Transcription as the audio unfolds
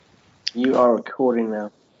You are recording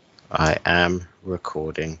now. I am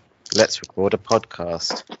recording. Let's record a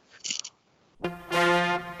podcast.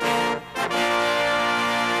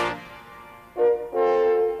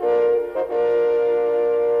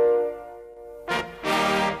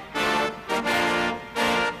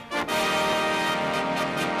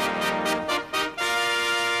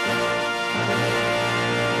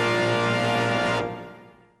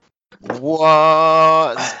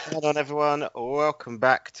 What's going on, everyone? Welcome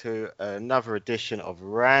back to another edition of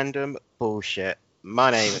Random Bullshit.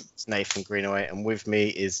 My name is Nathan Greenaway, and with me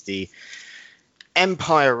is the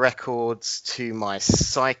Empire Records to my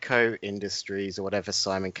Psycho Industries, or whatever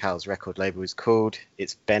Simon Cowell's record label is called.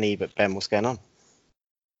 It's Benny, but Ben, what's going on?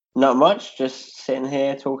 Not much, just sitting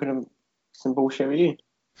here talking some bullshit with you.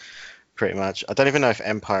 Pretty much. I don't even know if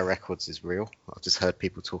Empire Records is real. I've just heard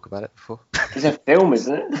people talk about it before. It's a film,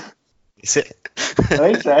 isn't it? Is it?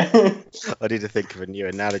 I think so. I need to think of a new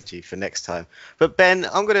analogy for next time. But Ben,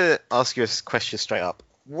 I'm going to ask you a question straight up.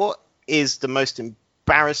 What is the most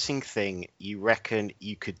embarrassing thing you reckon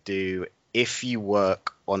you could do if you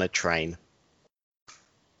work on a train?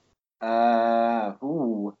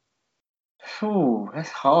 Ooh,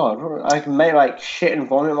 that's hard. I can make like shit and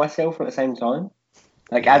vomit myself at the same time.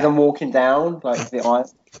 Like as I'm walking down, like the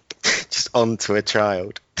aisle. Just onto a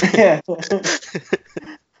child. Yeah.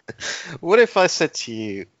 What if I said to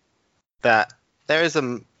you that there is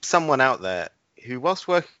someone out there who, whilst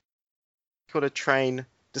working on a train,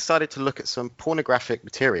 decided to look at some pornographic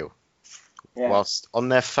material whilst on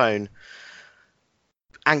their phone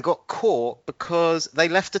and got caught because they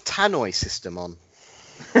left a tannoy system on.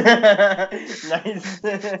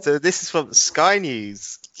 Nice. So this is from Sky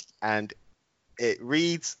News, and it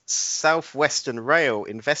reads: Southwestern Rail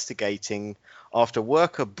investigating after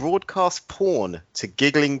worker broadcast porn to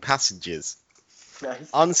giggling passengers. Nice.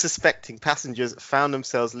 Unsuspecting passengers found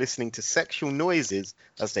themselves listening to sexual noises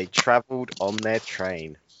as they travelled on their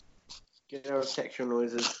train. Get out of sexual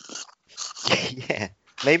noises. Yeah,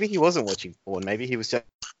 maybe he wasn't watching porn. Maybe he was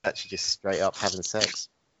actually just straight up having sex.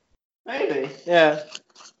 Maybe, yeah.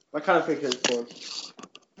 I kind of think it's porn.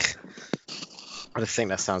 I just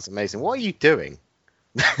think that sounds amazing. What are you doing?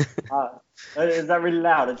 Is that really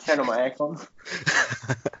loud? I turn on my aircon.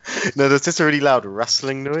 No, there's just a really loud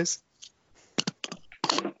rustling noise.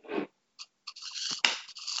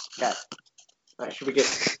 Okay. That should be good.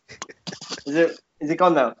 Is it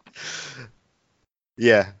gone now?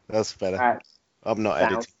 Yeah, that's better. Right. I'm not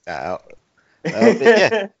Sound. editing that out. But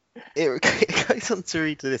yeah, it goes on to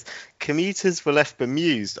read this. Commuters were left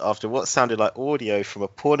bemused after what sounded like audio from a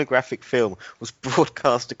pornographic film was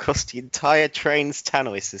broadcast across the entire train's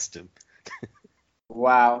tannoy system.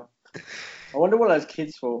 Wow. I wonder what those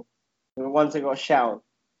kids for. The ones that got showered.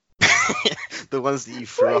 The ones that you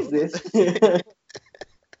threw What up. is this?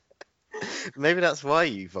 Maybe that's why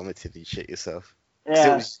you vomited and shit yourself. 'Cause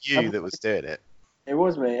Yeah. it was you that was doing it. It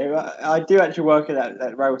was me. I do actually work at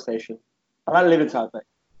that rail station. I don't live in Taipei.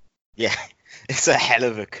 Yeah, it's a hell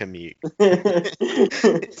of a commute. Only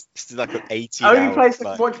It's like an 18-hour place to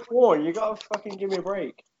flight. watch porn. You gotta fucking give me a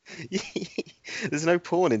break. There's no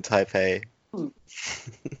porn in Taipei.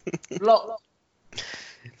 Block.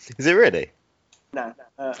 Is it really? No.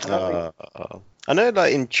 I don't think. I know,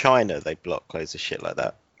 like in China, they block loads of shit like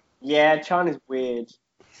that. Yeah, China's weird.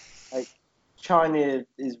 Like China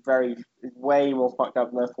is way more fucked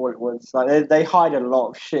up than I thought it was. Like they hide a lot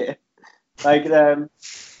of shit. Like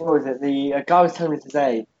what was it? The guy was telling me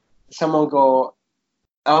today. Someone got.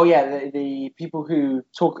 Oh yeah, the people who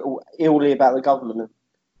talk illy about the government.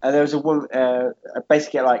 And there was a woman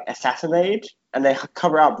basically like assassinated, and they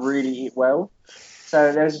cover it up really well.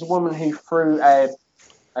 So there was this woman who threw a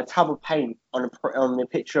tub of paint on the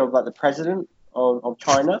picture of like the president of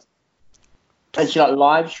China, and she like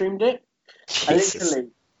live streamed it. And literally,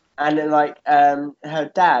 and then like her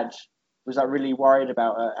dad was like really worried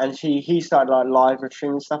about her, and he started like live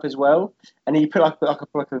streaming stuff as well. And he put like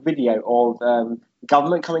a video of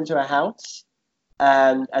government coming to her house,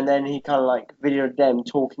 and then he kind of like videoed them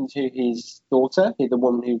talking to his daughter, the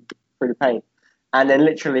woman who threw the paint. And then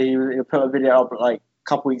literally he put a video up like a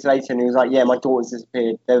couple weeks later, and he was like, "Yeah, my daughter's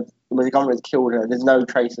disappeared. The government has killed her. There's no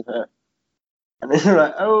trace of her." And then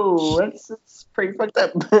like, "Oh, that's pretty fucked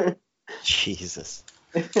up." Jesus,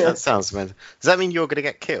 that sounds mental. Does that mean you're gonna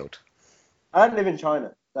get killed? I don't live in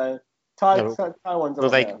China, so Taiwan's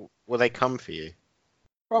Will they come for you?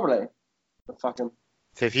 Probably. But fuck 'em.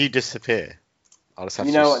 So if you disappear, I'll just have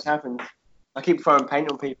You to. know what happens? I keep throwing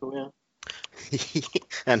paint on people, yeah.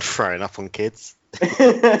 And throwing up on kids.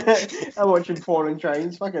 I'm watching porn and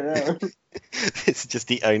trains. Fucking hell. It's just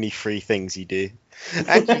the only three things you do.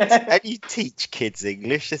 And you teach kids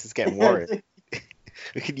English. This is getting worrying.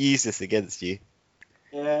 We could use this against you.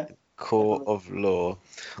 Yeah. Court Definitely. of law.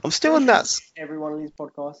 I'm still on that. Every one of these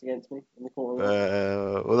podcasts against me in the court of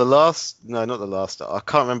law. Well, the last, no, not the last. I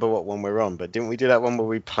can't remember what one we're on, but didn't we do that one where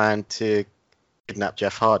we planned to kidnap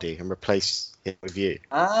Jeff Hardy and replace him with you?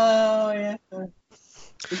 Oh yeah.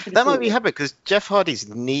 That might be happening because Jeff Hardy's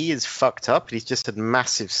knee is fucked up and he's just had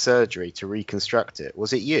massive surgery to reconstruct it.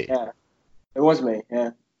 Was it you? Yeah. It was me.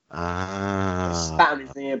 Yeah. I Ah. spat on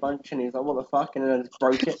his knee a bunch, and he was like, "What the fuck?" And then I just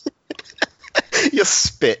broke it. Your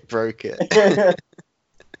spit broke it.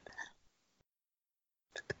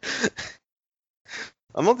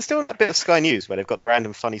 I'm still on a bit of Sky News where they've got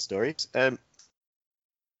random funny stories. I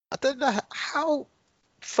don't know how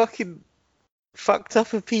fucking fucked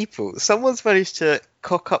up are people. Someone's managed to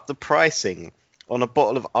cock up the pricing on a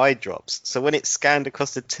bottle of eye drops, so when it scanned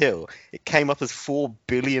across the till, it came up as £4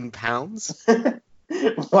 billion.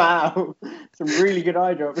 Wow, some really good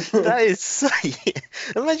eye drops. That is so.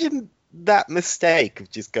 Imagine that mistake of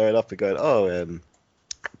just going up and going, "Oh,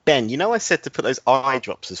 Ben, you know I said to put those eye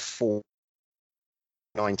drops as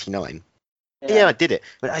 £4.99." Yeah, I did it.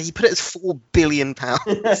 But you put it as £4 billion.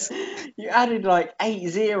 You added like 8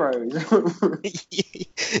 zeros.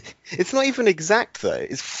 It's not even exact though.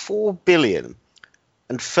 It's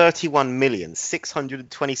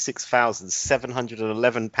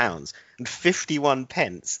 4,031,626,711 pounds and 51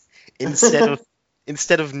 pence instead of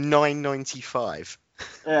 £9.95.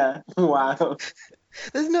 Yeah. Wow.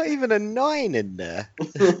 There's not even a 9 in there.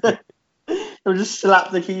 They'll just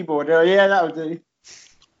slap the keyboard. Oh, yeah, that'll do.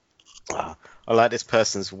 Oh, I like this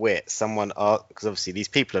person's wit. Someone asked, because obviously these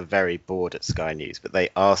people are very bored at Sky News, but they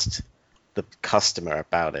asked the customer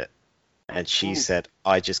about it, and she said,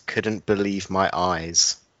 "I just couldn't believe my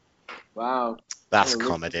eyes." Wow. That's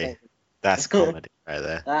comedy. That's comedy right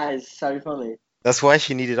there. That is so funny. That's why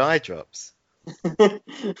she needed eye drops.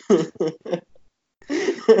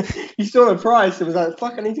 You saw the price and was like,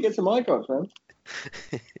 "Fuck, I need to get some eye drops, man."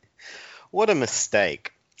 What a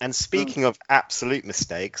mistake. And speaking of absolute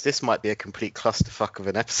mistakes, this might be a complete clusterfuck of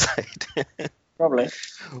an episode. Probably.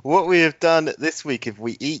 What we have done this week, if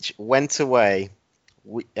we each went away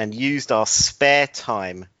and used our spare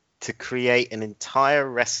time to create an entire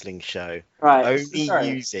wrestling show, Right. only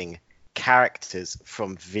using characters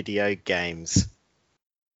from video games.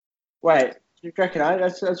 Wait, do you reckon?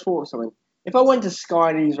 Let's thought of something. If I went to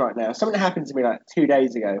Sky News right now, something happened to me like 2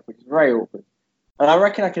 days ago, which is very awkward, and I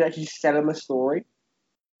reckon I could actually sell them a story.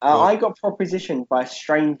 I got propositioned by a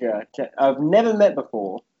stranger I've never met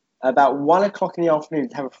before about 1 o'clock in the afternoon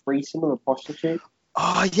to have a threesome with a prostitute.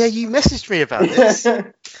 Oh yeah, you messaged me about this.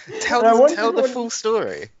 Tell the full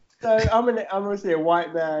story. So I'm obviously a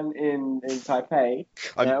white man in Taipei.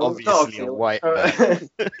 I'm obviously a white man.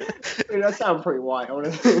 I sound pretty white. You're on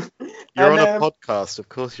a podcast, of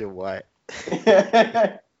course you're white.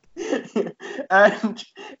 And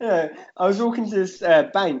I was walking to this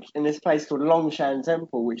bank in this place called Longshan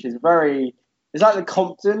Temple, which is it's like the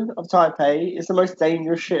Compton of Taipei. It's the most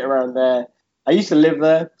dangerous shit around there. I used to live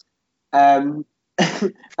there, and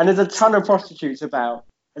there's a ton of prostitutes about.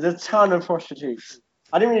 There's a ton of prostitutes.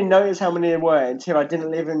 I didn't really notice how many there were until I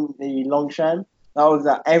didn't live in the Longshan. That was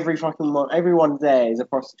that everyone there is a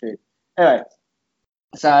prostitute. Anyway,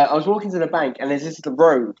 so I was walking to the bank, and there's a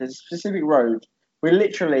specific road. We're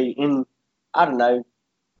literally in, I don't know,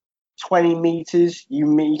 20 meters.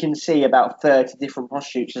 You can see about 30 different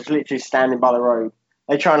prostitutes just literally standing by the road.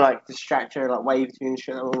 They try and like distract her and like wave to you and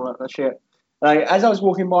shit and all that shit. Like as I was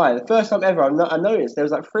walking by, the first time ever, I noticed there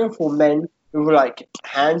was like 3 or 4 men who were like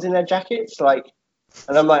hands in their jackets, like,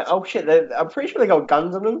 and I'm like, oh shit, I'm pretty sure they got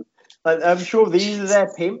guns on them. Like I'm sure these are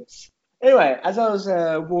their pimps. Anyway, as I was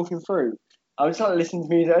walking through, I was like listening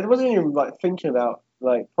to music. I wasn't even like thinking about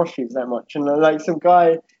like prostitutes that much, and like some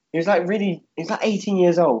guy, he's like 18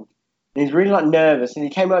 years old, and he's really like nervous, and he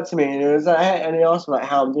came up to me and he was like, hey, and he asked me like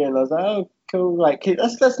how I'm doing, and I was like, oh cool, like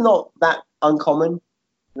that's not that uncommon,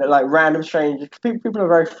 that like random strangers, people are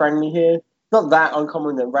very friendly here. It's not that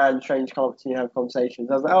uncommon that random strangers come up to you and have conversations.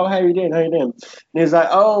 I was like, oh, how you doing? And he was like,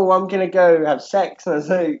 oh, I'm gonna go have sex, and I was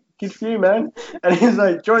like, good for you, man. And he was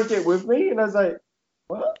like, do you want to get with me? And I was like,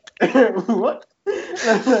 what? What?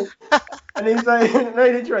 And he's like, no,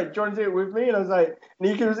 he didn't. Do you want to do it with me? And I was like, and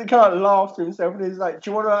he kind of laughed to himself, and he's like, do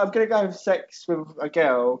you want to? I'm gonna go have sex with a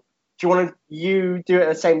girl. Do you want you do it at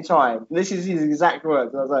the same time? And this is his exact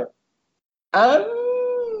words. And I was like,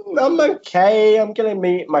 I'm okay. I'm gonna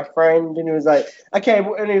meet my friend. And he was like, okay.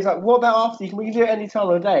 And he was like, what about after? We can do it any time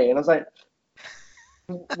of the day. And I was like,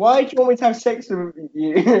 why do you want me to have sex with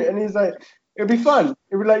you? And he's like, it'll be fun.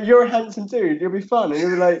 It'll be like, you're a handsome dude. It'll be fun. And he'll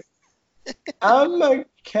be like, I'm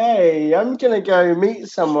okay. I'm gonna go meet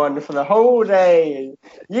someone for the whole day.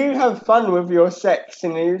 You have fun with your sex.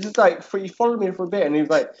 And he was just like, he followed me for a bit, and he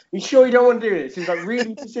was like, "You sure you don't want to do this?" He was like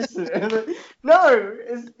really persistent. And I'm like, no,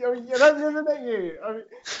 I've never met you.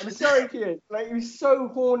 I'm sorry, kid. Like he was so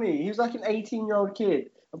horny. He was like an 18-year-old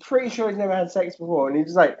kid. I'm pretty sure he's never had sex before, and he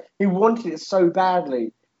was like, he wanted it so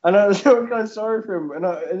badly. And I was so kind of sorry for him.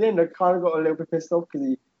 And then I kind of got a little bit pissed off because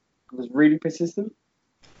he was really persistent.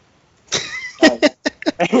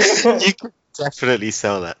 You could definitely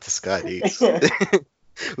sell that to Sky News.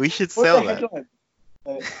 We should sell that.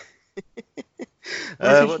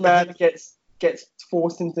 British man gets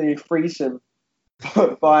forced into a threesome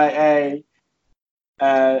by a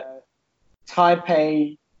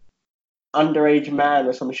Taipei underage man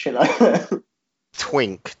or some shit like that.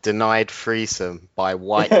 Twink denied threesome by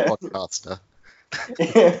white podcaster.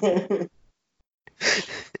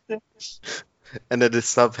 And then the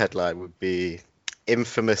subheadline would be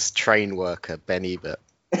infamous train worker Ben Ebert.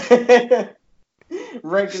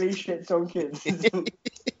 Regularly shits on kids.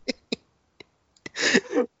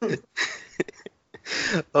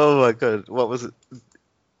 Oh my god, what was it?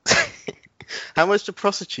 How much do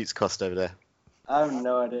prostitutes cost over there? I have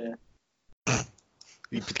no idea.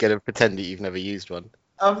 You could get a pretend that you've never used one.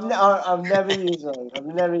 I've never used one. I've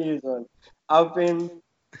never used one. I've been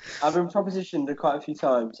propositioned to quite a few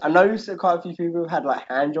times. I know that quite a few people have had like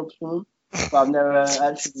hand jobs for them, but I've never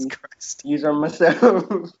actually used one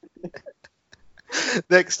myself.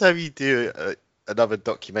 Next time you do another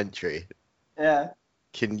documentary, yeah,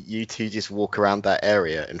 can you two just walk around that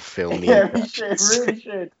area and film the yeah, we really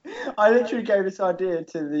should. I literally gave this idea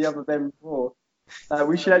to the other Ben before.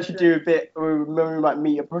 We should actually do a bit where we might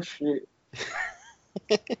meet a prostitute.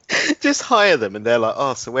 Just hire them, and they're like,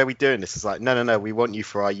 "Oh, so where are we doing this?" It's like, "No, we want you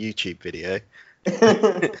for our YouTube video."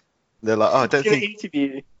 They're like, "Oh, I don't think."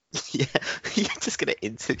 Interview. Yeah, you're just gonna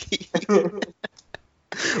interview.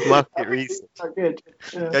 Market research. Good.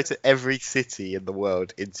 Yeah. Go to every city in the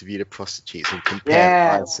world, interview the prostitutes, and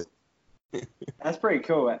compare prices. That's pretty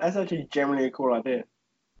cool. That's actually generally a cool idea.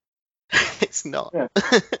 It's not. Yeah.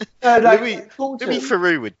 No, like, Louis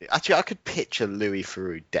Theroux would. Actually, I could picture Louis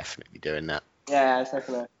Theroux definitely doing that. Yeah,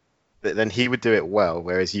 definitely. But then he would do it well,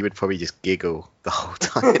 whereas you would probably just giggle the whole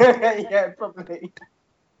time. Yeah, probably.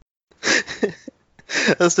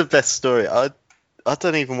 That's the best story. I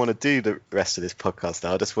don't even want to do the rest of this podcast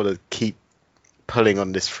now. I just want to keep pulling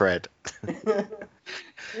on this thread.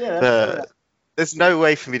 Yeah. There's no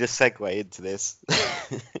way for me to segue into this.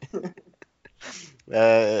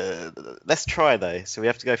 Let's try though. So we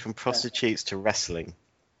have to go from prostitutes to wrestling.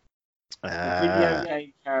 Video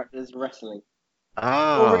game characters wrestling.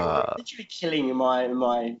 Literally killing in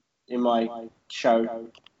my show.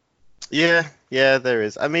 Yeah, there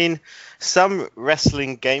is. I mean, some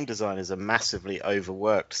wrestling game designers are massively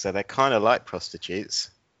overworked, so they're kind of like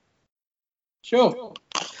prostitutes. Sure.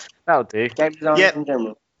 That'll do. Game designers in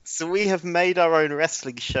general. So we have made our own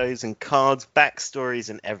wrestling shows and cards, backstories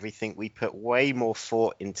and everything. We put way more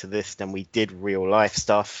thought into this than we did real life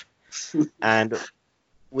stuff. And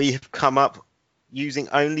we have come up using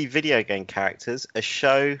only video game characters, a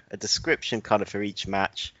show, a description kind of for each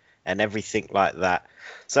match, and everything like that.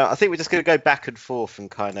 So I think we're just going to go back and forth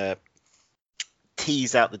and kind of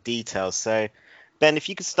tease out the details. So, Ben, if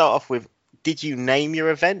you could start off with, did you name your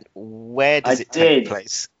event? Where does it take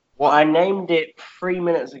place? What? I named it 3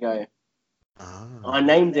 minutes ago. Oh. I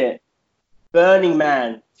named it Burning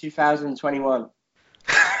Man 2021.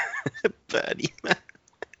 Burning Man.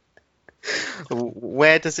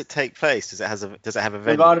 Where does it take place? Does it have a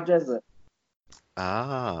venue? Nevada Desert.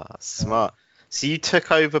 Ah, smart. So you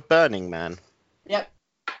took over Burning Man. Yep.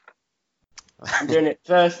 I'm doing it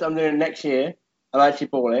first. I'm doing it next year. I actually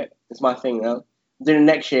bought it. It's my thing now. I'm doing it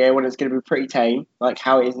next year when it's going to be pretty tame, like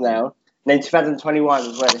how it is now. And then 2021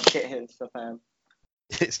 is where the shit hits the fan.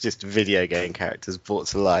 It's just video game characters brought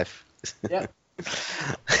to life. Yep.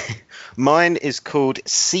 Mine is called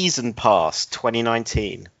Season Pass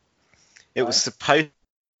 2019. It was supposed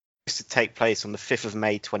to take place on the 5th of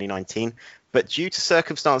May 2019, but due to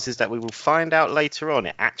circumstances that we will find out later on,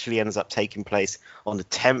 it actually ends up taking place on the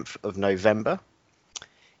 10th of November.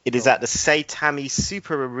 It is at the Saitama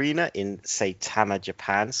Super Arena in Saitama,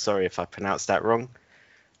 Japan. Sorry if I pronounced that wrong.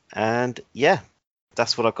 And yeah,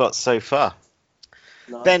 that's what I've got so far.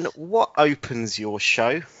 Nice. Ben, what opens your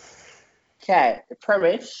show? Okay, the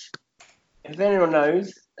premise, if anyone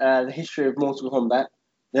knows the history of Mortal Kombat,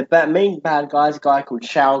 the main bad guy is a guy called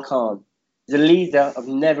Shao Kahn. He's the leader of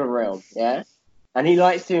NetherRealm, yeah? and he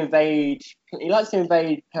likes to invade. He likes to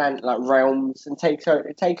invade planet like realms and take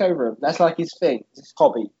over them. That's like his thing. It's his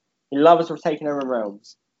hobby. He loves sort of taking over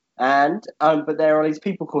realms. And but there are these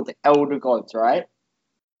people called the Elder Gods, right?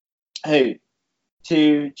 Who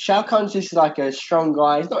to Shao Kahn's just like a strong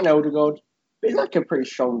guy. He's not an Elder God, but he's like a pretty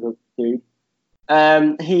strong dude.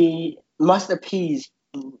 He must appease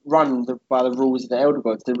by the rules of the Elder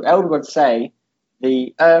Gods. The Elder Gods say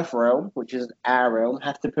the Earth realm, which is our realm,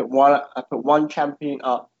 have to put one champion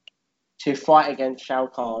up to fight against Shao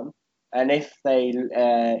Kahn, and if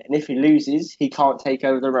he loses, he can't take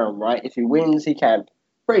over the realm. Right? If he wins, he can.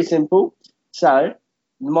 Pretty simple. So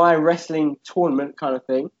my wrestling tournament kind of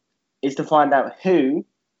thing is to find out who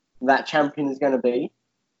that champion is going to be,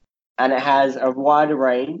 and it has a wider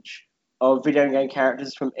range of video game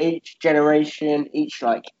characters from each generation, each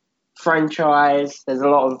like franchise. There's a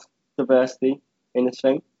lot of diversity in this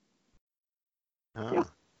thing. Oh, Yeah.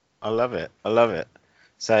 I love it. I love it.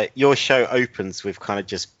 So your show opens with kind of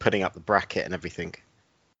just putting up the bracket and everything.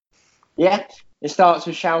 Yeah, it starts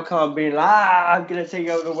with Shao Kahn being like, I'm going to take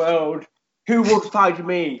over the world. Who will fight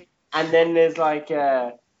me? And then there's like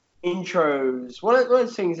intros. What are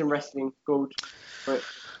those things in wrestling called?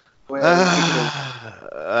 What,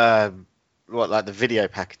 like the video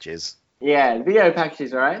packages? Yeah, video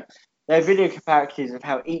packages, right? They're video packages of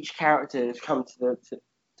how each character has come to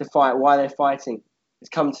fight, why they're fighting. Has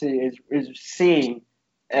come to is seeing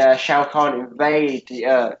Shao Kahn invade the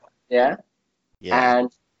Earth, yeah, Yeah.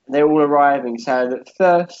 and they're all arriving. So the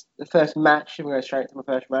first match, I'm going straight to my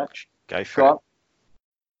first match. Go for it.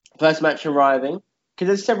 First match arriving because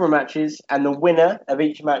there's several matches, and the winner of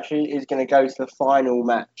each match is going to go to the final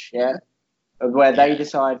match, yeah, of where they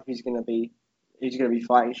decide who's going to be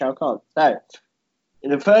fighting Shao Kahn. So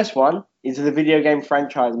the first one is the video game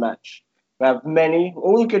franchise match. We have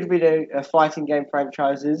all the good video fighting game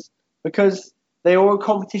franchises because they all are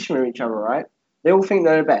competition with each other, right? They all think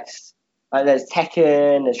they're the best. Like there's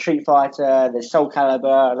Tekken, there's Street Fighter, there's Soul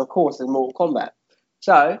Calibur, and of course there's Mortal Kombat.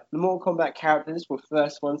 So the Mortal Kombat characters were the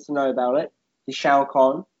first ones to know about it. The Shao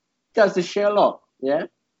Kahn does this shit a lot, yeah.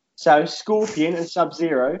 So Scorpion and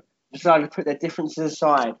Sub-Zero decided to put their differences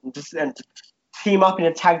aside and team up in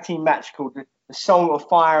a tag team match called the Song of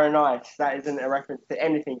Fire and Ice. That isn't a reference to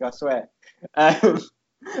anything, I swear. And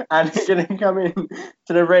they're going to come in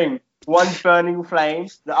to the ring. One's burning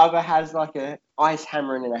flames, the other has like a ice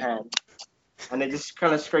hammer in her hand. And they just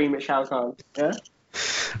kind of scream at Shao Kahn. Yeah?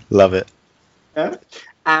 Love it. Yeah?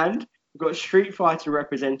 And we've got Street Fighter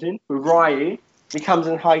representing with Ryu. He comes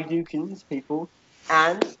in Hadoukens, people.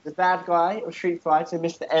 And the bad guy of Street Fighter,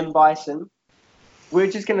 Mr. M. Bison. We're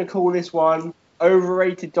just going to call this one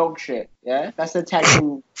Overrated Dog Shit, yeah? That's the tag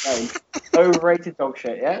team name. Overrated Dog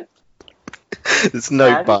Shit, yeah? There's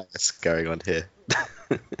no bias going on here.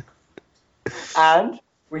 And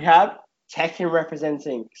we have Tekken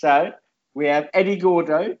representing. So we have Eddie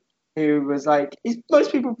Gordo, who was like,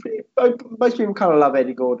 most people kind of love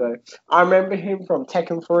Eddie Gordo. I remember him from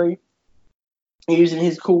Tekken 3, using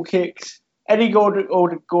his cool kicks. Eddie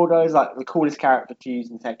Gordo is like the coolest character to use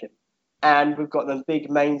in Tekken. And we've got the big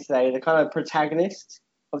mainstay, the kind of protagonist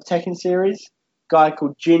of Tekken series, guy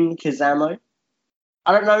called Jin Kazamo.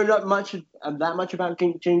 I don't know that much about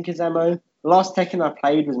Jin Kazamo. The last Tekken I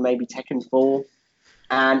played was maybe Tekken 4,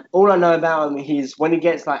 and all I know about him is when he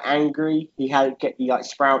gets like angry, he like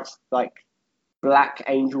sprouts like black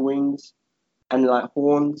angel wings and like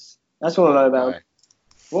horns. That's all I know about him.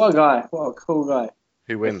 What a guy! What a cool guy!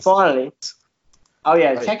 Who wins? And finally,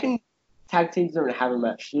 Tekken tag teams don't have a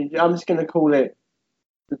match. I'm just gonna call it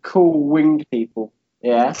the cool winged people.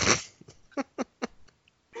 Yeah.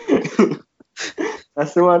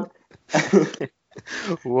 That's the one.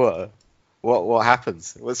 What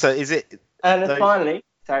happens? So is it? And then finally,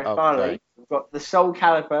 we've got the Soul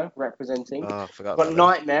Calibur representing. Oh, I forgot. We've got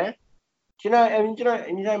Nightmare. Do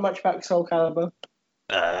you know much about Soul Calibur?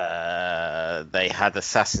 They had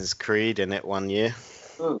Assassin's Creed in it one year,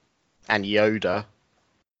 and Yoda,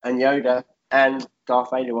 and Darth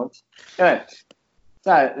Vader once. Anyway,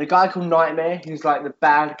 so the guy called Nightmare, who's like the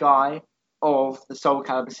bad guy of the Soul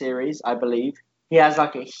Calibur series, I believe. He has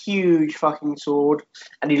like a huge fucking sword,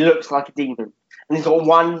 and he looks like a demon. And he's got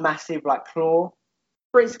one massive like claw.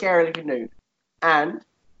 Pretty scary looking dude. And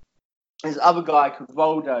there's other guy called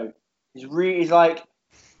Voldo. He's like,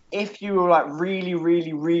 if you were like really,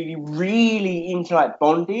 really, really, really into like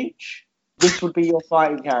bondage, this would be your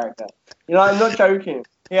fighting character. You know, I'm not joking.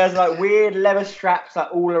 He has like weird leather straps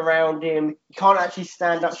like all around him. He can't actually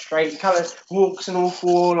stand up straight. He kind of walks on all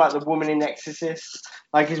four like the woman in Exorcist.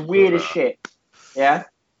 Like he's weird as shit. Yeah.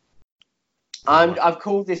 I've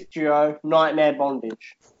called this duo Nightmare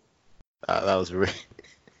Bondage. That was really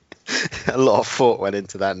a lot of thought went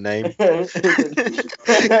into that name.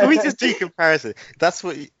 Can we just do comparison? That's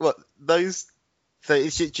what those. So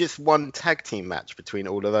it's just one tag team match between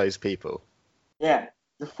all of those people. Yeah,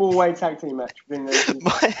 the 4-way tag team match between those two. Do you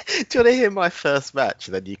want to hear my first match?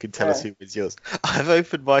 Then you can tell us who was yours. I've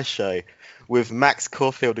opened my show with Max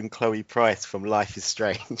Caulfield and Chloe Price from Life is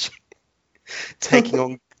Strange taking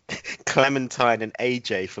on Clementine and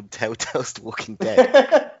AJ from Telltale's The Walking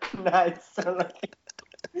Dead. Nice.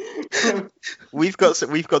 We've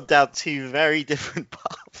got down two very different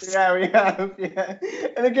paths. Yeah, we have. Yeah,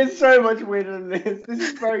 and it gets so much weirder than this. This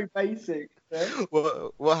is very basic. Yeah?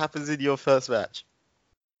 What happens in your first match?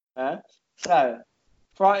 So,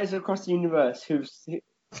 fighters across the universe whose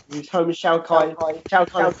home is Shao Kahn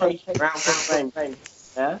station around Fame.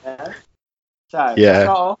 Yeah. So, Yeah.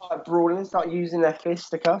 start off by brawling, start using their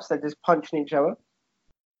fisticuffs. They're just punching each other.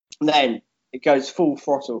 Then it goes full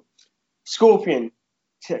throttle. Scorpion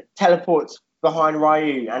teleports behind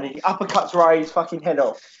Ryu and he uppercuts Ryu's fucking head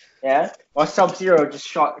off. Yeah. While Sub-Zero just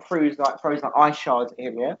throws like ice shards at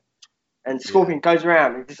him. Yeah. And Scorpion goes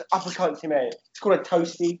around and just uppercuts him out. It's called a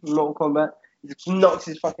toasty in Mortal Kombat. He just knocks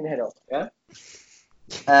his fucking head off.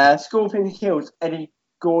 Yeah. Scorpion kills Eddie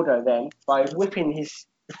Gordo then by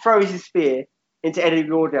throws his spear into Eddie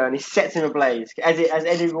Gordo and he sets him ablaze as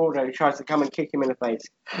Eddie Gordo tries to come and kick him in the face,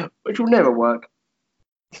 which will never work.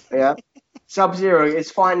 Yeah. Sub-Zero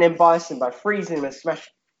is fighting M. Bison by freezing him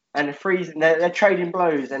and they're trading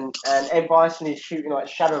blows and M. Bison is shooting like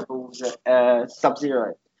shadow balls at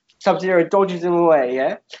Sub-Zero. Sub-Zero dodges him away,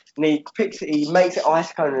 yeah? And he makes it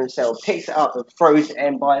ice cone himself, picks it up and throws it at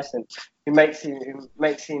M. Bison, who makes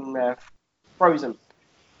him frozen.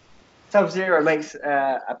 Sub-Zero makes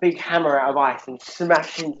a big hammer out of ice and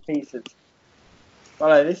smashes into pieces. Oh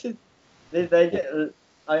no,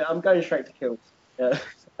 I'm going straight to kills. Yeah.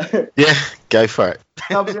 Yeah, go for it.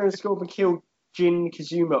 Sub-Zero and Scorpion kill Jin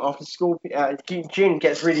Kazuma after Jin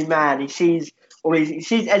gets really mad. He sees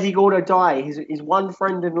Eddie Gordo die, his one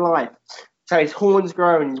friend in life. So his horns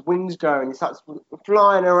grow and his wings grow and he starts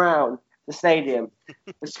flying around the stadium.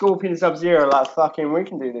 The Scorpion and Sub-Zero are like, fucking, we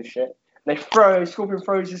can do this shit. Scorpion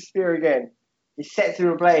throws his spear again. He sets him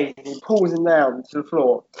ablaze and he pulls him down to the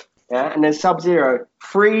floor. Yeah, and then Sub-Zero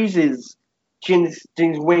freezes Jin's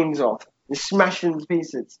wings off and smashes him to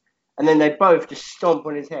pieces. And then they both just stomp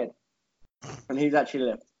on his head. And he's actually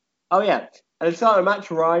left. Oh yeah. At the start of the match,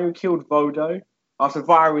 Ryu killed Voldo. After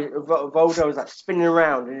Voldo was like spinning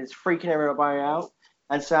around and is freaking everybody out.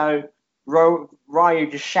 And so Ryu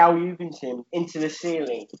just Shoryukens him into the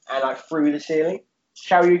ceiling and like through the ceiling.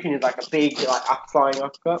 Shoryuken is like a big flying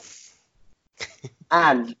uppercut.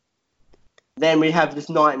 And then we have this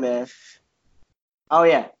nightmare. Oh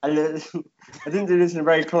yeah, I didn't do this in a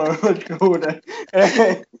very chronological order.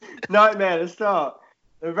 Nightmare at the start.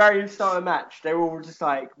 The very start of the match, they're all just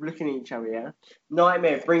like looking at each other, yeah?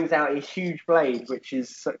 Nightmare brings out his huge blade, which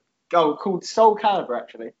is called Soul Calibur,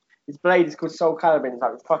 actually. His blade is called Soul Calibur, and it's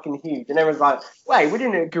like fucking huge. And everyone's like, wait, we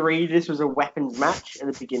didn't agree this was a weapons match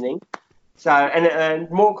at the beginning. So, and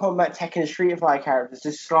Mortal Kombat, Tekken, and Street Fighter characters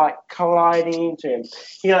just like colliding into him.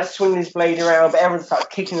 He like swings his blade around, but everyone's like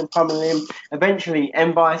kicking and pummeling him. Eventually,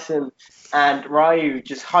 M. Bison and Ryu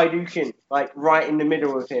just Hadouken like right in the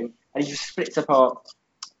middle of him, and he just splits apart.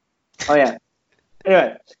 Oh yeah.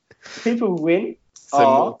 Anyway, people who win. So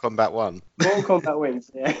Mortal Kombat 1. Mortal Kombat wins.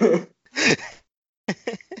 Yeah.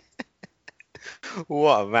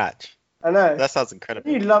 What a match! I know. That sounds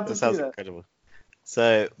incredible. You'd love to that sounds see that. Incredible.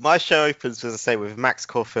 So my show opens, as I say, with Max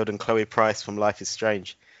Caulfield and Chloe Price from Life is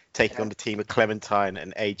Strange taking on the team of Clementine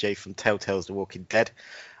and AJ from Telltale's The Walking Dead.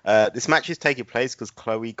 This match is taking place because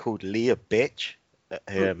Chloe called Lee a bitch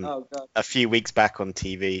a few weeks back on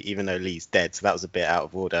TV, even though Lee's dead, so that was a bit out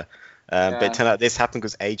of order. But it turned out this happened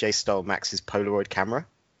because AJ stole Max's Polaroid camera,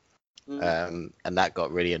 and that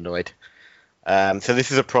got really annoyed. So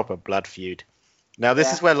this is a proper blood feud. Now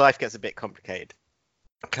this is where life gets a bit complicated.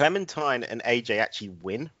 Clementine and AJ actually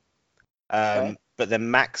win, but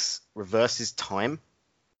then Max reverses time,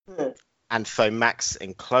 and so Max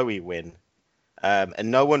and Chloe win,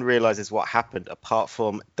 and no one realizes what happened apart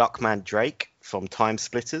from Duckman Drake from Time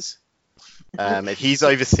Splitters, and he's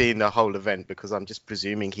overseeing the whole event because I'm just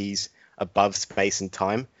presuming he's above space and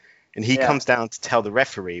time, and he comes down to tell the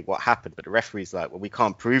referee what happened, but the referee's like, well, we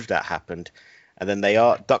can't prove that happened, and then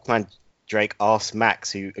Duckman Drake asks Max,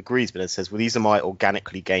 who agrees, but then says, well, these are my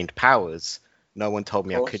organically gained powers. No one told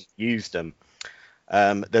me I couldn't use them.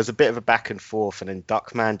 There's a bit of a back and forth, and then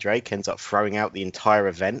Duckman Drake ends up throwing out the entire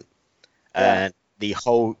event. And the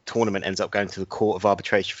whole tournament ends up going to the Court of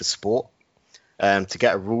Arbitration for Sport to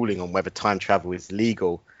get a ruling on whether time travel is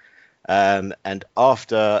legal. And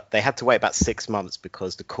after they had to wait about 6 months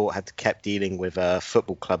because the court had to kept dealing with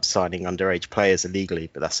football clubs signing underage players illegally,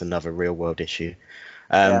 but that's another real world issue.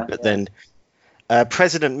 Then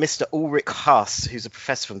President Mr. Ulrich Haas, who's a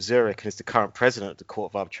professor from Zurich and is the current president of the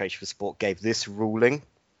Court of Arbitration for Sport, gave this ruling.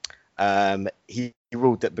 He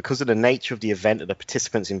ruled that because of the nature of the event and the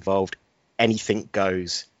participants involved, anything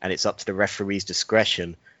goes, and it's up to the referee's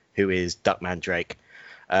discretion, who is Duckman Drake.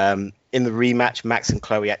 In the rematch, Max and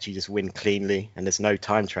Chloe actually just win cleanly, and there's no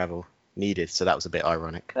time travel needed, so that was a bit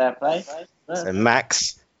ironic. Fair play. So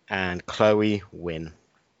Max and Chloe win.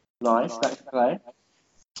 Nice, that's play.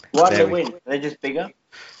 Why did they win? Are they just bigger?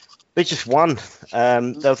 They just won.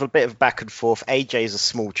 There was a bit of back and forth. AJ is a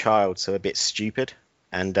small child, so a bit stupid,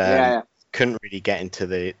 and couldn't really get into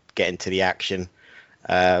the action.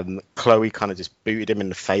 Chloe kind of just booted him in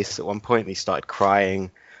the face at one point, and he started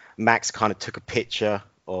crying. Max kind of took a picture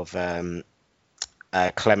of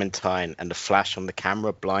Clementine, and the flash on the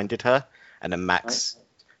camera blinded her, and then Max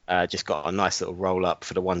just got a nice little roll up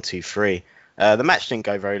for the 1-2-3. The match didn't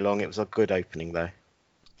go very long. It was a good opening though.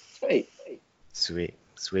 Sweet.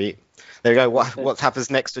 There you go. What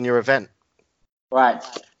happens next on your event? Right.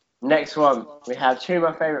 Next one, we have two of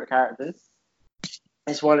my favourite characters.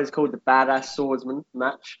 This one is called the Badass Swordsman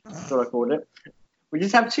match. That's what I called it. We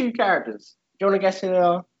just have two characters. Do you want to guess who they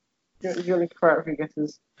are? Do you want to correct who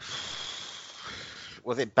guesses?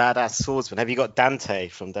 Was it Badass Swordsman? Have you got Dante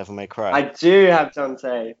from Devil May Cry? I do have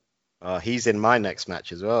Dante. Oh, he's in my next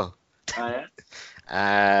match as well. Oh, yeah?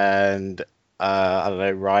 And I don't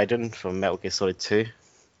know, Raiden from Metal Gear Solid 2.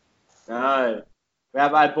 No. We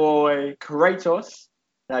have our boy Kratos.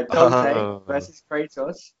 No, Dante versus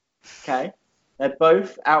Kratos. Okay. They're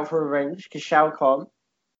both out for revenge because Shao Kahn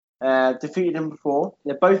defeated them before.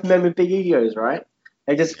 They're both men with big egos, right?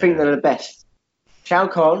 They just think they're the best. Shao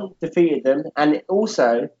Kahn defeated them, and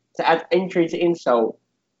also, to add injury to insult,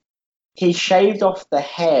 he shaved off the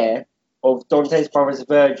hair of Dante's brother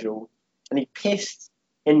Virgil, and he pissed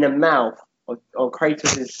in the mouth of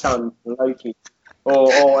Kratos' son, Loki,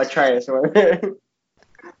 or Atreus, or whatever.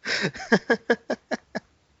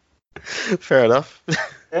 Fair enough.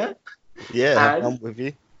 Yeah? Yeah, I'm with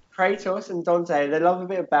you. Kratos and Dante, they love a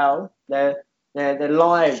bit of battle. Their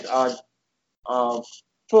lives are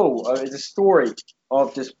full of it's a story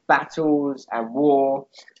of just battles and war.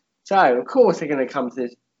 So of course they're going to come to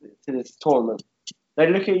this tournament. They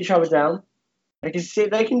look at each other down. You can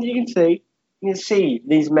see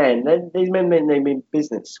these men. These men mean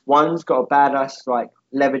business. One's got a badass like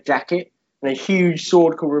leather jacket and a huge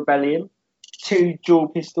sword called Rebellion. Two dual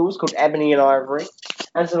pistols called Ebony and Ivory,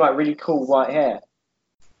 and some like really cool white hair.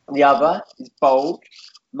 The other is bold,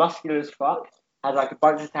 muscular as fuck, has like a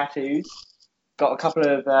bunch of tattoos, got a couple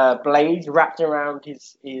of blades wrapped around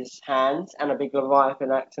his hands, and a big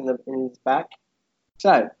Leviathan axe in his back.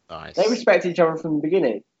 So nice. They respect each other from the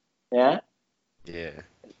beginning. Yeah. Yeah.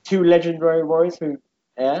 Two legendary warriors who,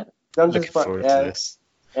 looking forward to this.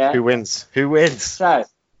 Yeah. Who wins? So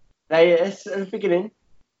at the beginning.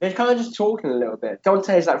 They're kind of just talking a little bit.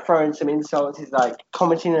 Dante's like throwing some insults. He's like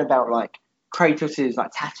commenting about like Kratos' like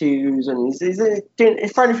tattoos, and he's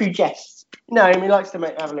throwing a few jests. You know, he likes to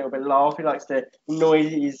have a little bit of laugh. He likes to annoy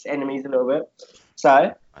his enemies a little bit.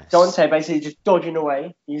 So nice. Dante basically just dodging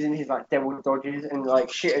away, using his like devil dodges and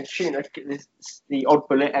like shooting the odd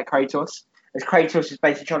bullet at Kratos. As Kratos is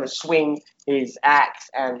basically trying to swing his axe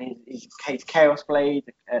and his Chaos Blade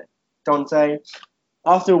at Dante.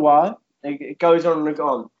 After a while, it goes on and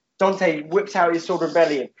on. Dante whips out his sword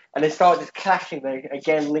Rebellion, and they start just clashing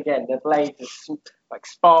again and again. Their blades, like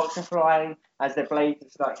sparks are flying as their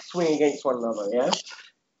blades like swing against one another. Yeah,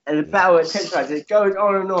 and the battle intensifies. It goes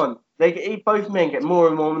on and on. Both men get more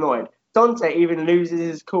and more annoyed. Dante even loses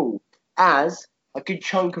his cool as a good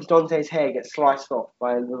chunk of Dante's hair gets sliced off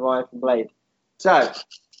by a Leviathan blade. So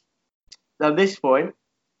at this point,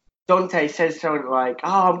 Dante says something like,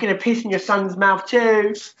 "Oh, I'm gonna piss in your son's mouth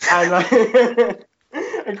too," and like,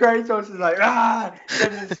 and Kratos is like, "Ah!"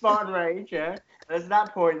 There's a Spartan rage, yeah. And at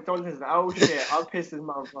that point, Dante's like, "Oh shit, I'll piss this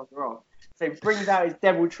motherfucker off." So he brings out his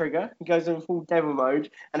devil trigger. He goes in full devil mode,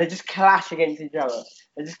 and they just clash against each other.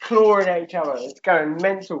 They're just clawing at each other. It's going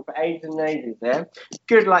mental for ages and ages. Yeah,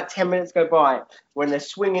 good like 10 minutes go by when they're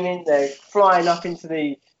swinging in, they're flying up into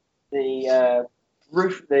the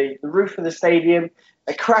roof of the stadium.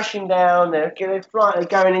 They're crashing down. They're flying. They're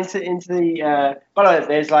going into the. By the way,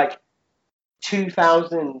 there's like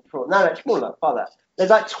 2,000. No, it's more like that. There's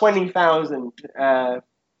like 20,000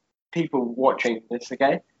 people watching this.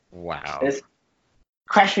 Okay. Wow. There's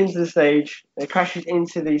crash into the stage. They crashes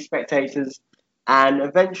into the spectators, and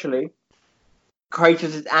eventually,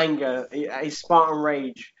 Kratos' anger, his Spartan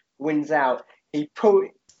rage, wins out, he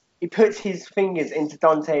puts his fingers into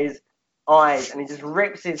Dante's eyes and he just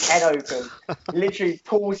rips his head open. He literally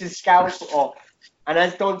pulls his scalp off. And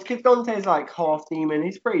as because Dante's like half demon,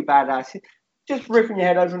 he's pretty badass. Just ripping your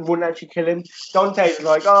head open wouldn't actually kill him. Dante's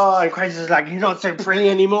like, oh, and Kratos is like, he's not so pretty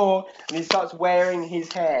anymore. And he starts wearing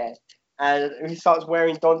his hair. And he starts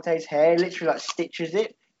wearing Dante's hair, literally like stitches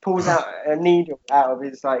it, pulls out a needle out of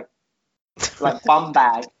his like bum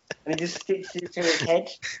bag, and he just stitches it to his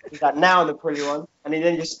head. He's like, now I'm the pretty one. And he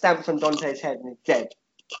then just stamps on Dante's head and he's dead.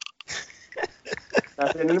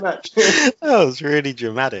 That's the end of the match. That was really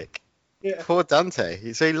dramatic. Yeah. Poor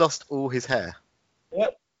Dante. So he lost all his hair.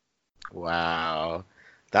 Yep. Wow.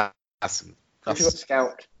 That's He got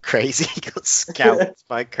scalped. crazy. He got scalped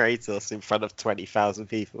by Kratos in front of 20,000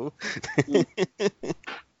 people.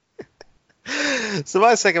 So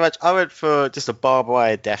my second match, I went for just a barbed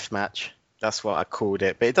wire death match. That's what I called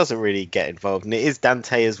it, but it doesn't really get involved. And it is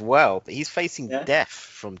Dante as well, but he's facing Death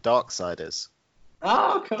from Darksiders.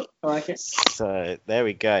 Oh, cool. I like it. So there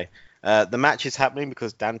we go. The match is happening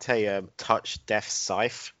because Dante touched Death's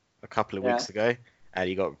scythe a couple of weeks ago, and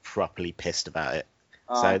he got properly pissed about it.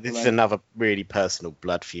 So this is another really personal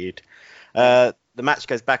blood feud. The match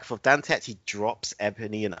goes back and forth. Dante actually drops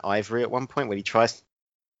Ebony and Ivory at one point when he tries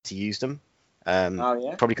to use them.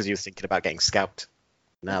 Probably because he was thinking about getting scalped.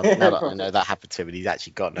 Now that I know that happened to him, and he's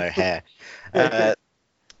actually got no hair.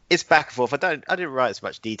 It's back and forth. I didn't write as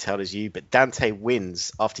much detail as you, but Dante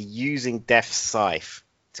wins after using Death's scythe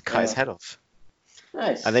to cut his head off.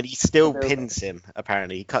 Nice. And then he still pins him,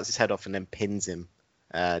 apparently. He cuts his head off and then pins him.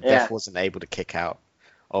 Death wasn't able to kick out,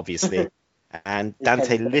 obviously. And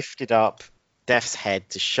Dante lifted up Death's head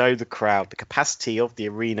to show the crowd the capacity of the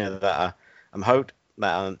arena that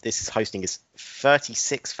this is hosting is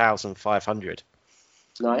 36,500.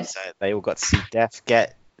 Nice. So they all got to see Death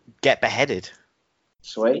get beheaded.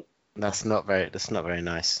 Sweet. That's not very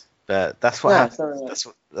nice. But that's what happens.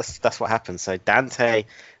 That's what happens. So Dante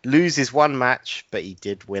loses one match, but he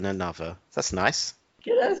did win another. That's nice.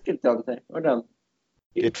 Yeah, that's good, Dante. Well done.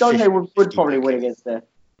 Dante would probably win against Death.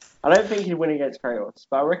 I don't think he'd win against Kratos,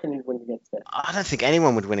 but I reckon he'd win against Death. I don't think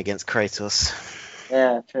anyone would win against Kratos.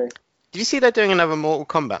 Yeah, true. Did you see they're doing another Mortal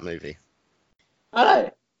Kombat movie? I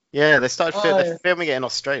know. Yeah, they started they're filming it in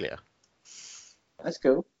Australia. That's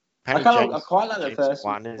cool. Apparently I quite like the first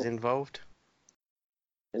one. Is involved.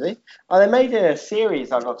 Is he? Oh, they made a series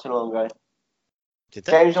not too long ago. Did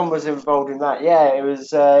they? James Bond was involved in that. Yeah, it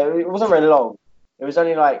was. It wasn't very long. It was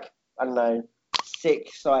only I don't know,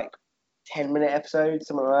 6 10-minute episodes,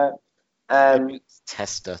 something like that.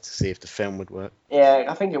 Tester to see if the film would work. Yeah,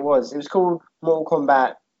 I think it was. It was called Mortal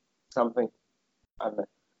Kombat something. I don't know.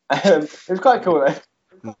 It was quite cool though.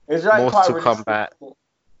 It was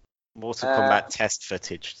Mortal Kombat test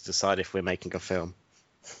footage to decide if we're making a film.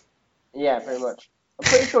 Yeah, pretty much. I'm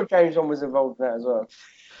pretty sure James Bond was involved in that as well.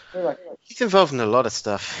 He's involved in a lot of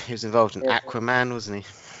stuff. He was involved in Aquaman, wasn't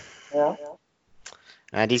he? Yeah.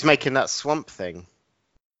 And he's making that Swamp Thing.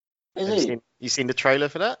 Is he? You seen the trailer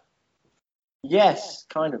for that? Yes,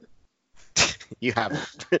 kind of. You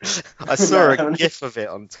haven't. I saw a GIF of it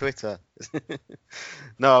on Twitter.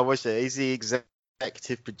 No, I watched it. He's the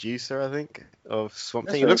executive producer, I think, of Swamp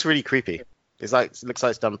Thing. It looks really creepy. It looks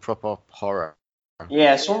like it's done proper horror.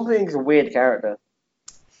 Yeah, Swamp Thing's a weird character.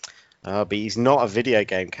 But he's not a video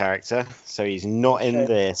game character, so he's not in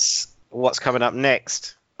this. What's coming up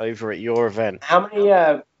next over at your event? How many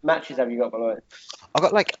matches have you got, by the way? I've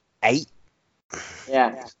got 8.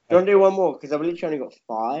 Yeah. Do you want to do one more? Because I've literally only got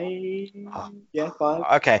 5. Yeah, 5.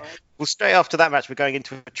 Okay. Well, straight after that match, we're going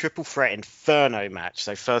into a triple threat Inferno match.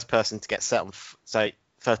 So first person to set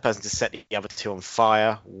the other two on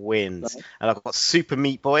fire wins. Right. And I've got Super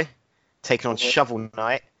Meat Boy taking on Shovel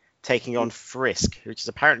Knight, taking on Frisk, which is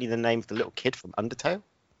apparently the name of the little kid from Undertale.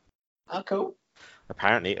 Oh, cool.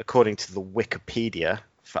 Apparently, according to the Wikipedia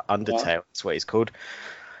for Undertale, that's what he's called.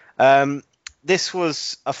 This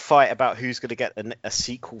was a fight about who's going to get a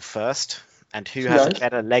sequel first and who has a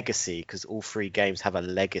better legacy, because all 3 games have a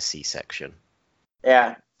legacy section.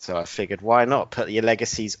 Yeah. So I figured, why not put your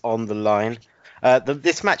legacies on the line?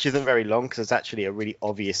 This match isn't very long because it's actually a really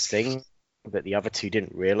obvious thing that the other two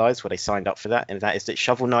didn't realise when they signed up for that, and that is that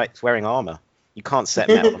Shovel Knight's wearing armour. You can't set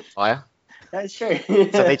metal on fire. That's true.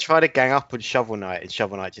 So they try to gang up on Shovel Knight, and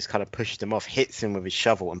Shovel Knight just kind of pushes them off, hits him with his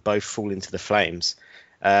shovel, and both fall into the flames.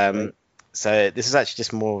 So this is actually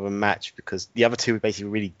just more of a match because the other two are basically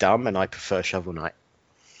really dumb, and I prefer Shovel Knight.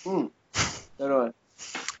 So do I.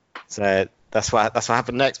 So that's what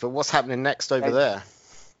happened next. But what's happening next over there?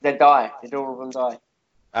 They die. Did all of them die?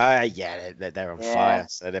 Yeah, they're on Yeah. fire,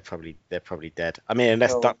 so they're probably dead. I mean,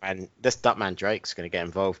 unless Cool. Duckman Drake's going to get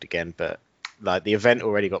involved again, but like the event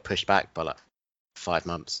already got pushed back by like 5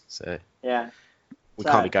 months, so Yeah. we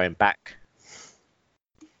So can't be going back.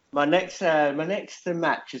 my next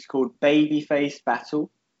match is called Babyface Battle.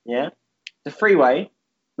 Yeah, it's a three-way,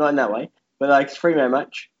 not in that way, but like it's a three-way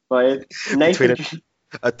match by Between Nathan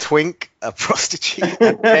a twink, a prostitute,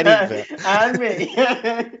 and Benny Bell. and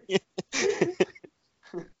me.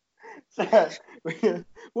 So,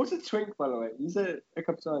 what's a twink, by the way? You said it a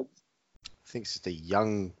couple times. I think it's just a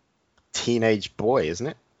young teenage boy, isn't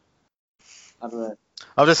it? I don't know.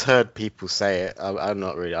 I've just heard people say it. I'm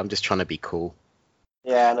not really. I'm just trying to be cool.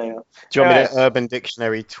 Yeah, I know. Do you want me Anyway, to Urban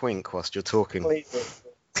Dictionary twink whilst you're talking? please do.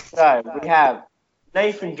 So we have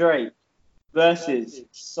Nathan Drake versus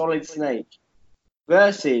Solid Snake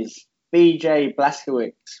versus BJ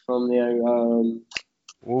Blazkowicz from the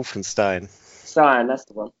Wolfenstein. Stein, that's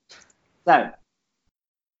the one. So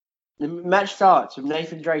the match starts with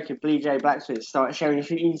Nathan Drake and BJ Blazkowicz start sharing a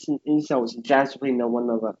few insults and jabs between one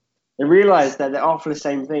another. They realise that they're after the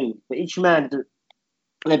same thing, but each man,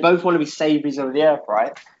 they both want to be saviors of the earth,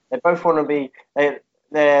 right? They both want to be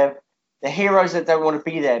they're heroes that don't want to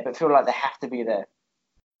be there but feel like they have to be there.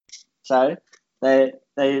 So they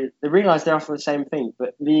realise they're after the same thing,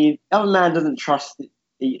 but the other man doesn't trust.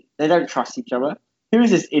 They don't trust each other. Who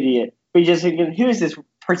is this idiot? But you're just thinking, who is this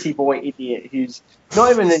pretty boy idiot who's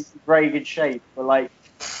not even in very good shape, but like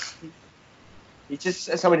he's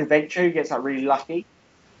just some adventure who gets like really lucky.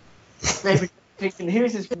 They're thinking, who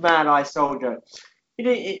is this mad-eye soldier?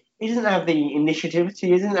 He doesn't have the initiative.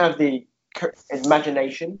 He doesn't have the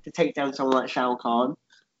imagination to take down someone like Shao Kahn.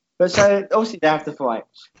 But so obviously they have to fight.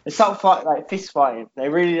 They start like fist fighting. They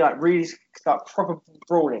really start proper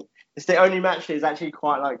brawling. It's the only match that is actually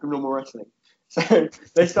quite like normal wrestling. So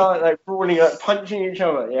they start like brawling, like punching each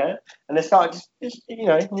other, yeah, and they start just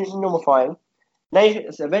normal fighting.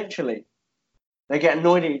 So eventually they get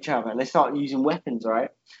annoyed at each other and they start using weapons, right?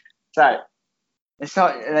 So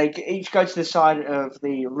they each go to the side of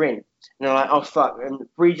the ring and they're like, oh fuck, and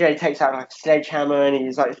BJ takes out like a sledgehammer and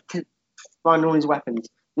he's like finding all his weapons.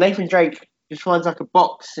 Nathan Drake just finds like a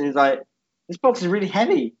box and he's like, this box is really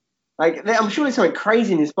heavy. Like I'm sure there's something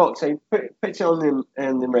crazy in this box. So he puts it on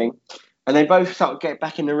the ring, and they both start to get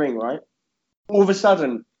back in the ring. Right. All of a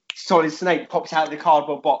sudden, Solid Snake pops out of the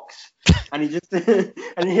cardboard box, and he just and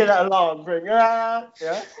you hear that alarm ring. Yeah.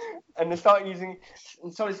 And they start using,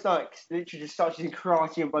 and Solid Snake literally just starts using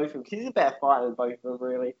karate on both of them. Because he's a better fighter than both of them,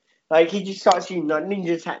 really. Like he just starts using like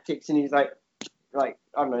ninja tactics, and he's like I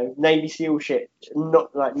don't know, Navy SEAL shit,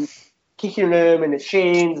 not like kicking them in the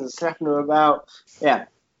shins and slapping them about. Yeah,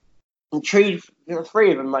 and three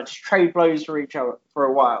of them like just trade blows for each other for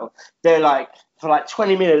a while. They're like for like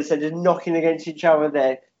 20 minutes, they're just knocking against each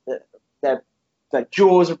other. Their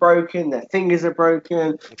jaws are broken, their fingers are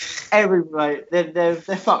broken. They're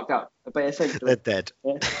fucked up. But essentially, They're dead.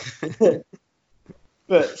 Yeah.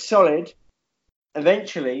 But Solid,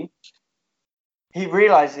 eventually. He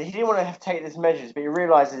realizes he didn't want to have to take these measures, but he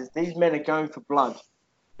realizes these men are going for blood.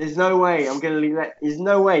 There's no way There's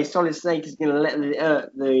no way Solid Snake is going to let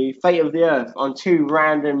the fate of the earth on two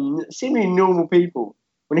random, seemingly normal people.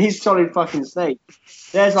 When he's Solid fucking Snake,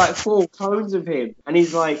 there's like 4 clones of him, and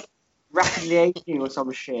he's like rapidly aging or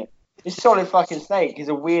some shit. This Solid fucking Snake is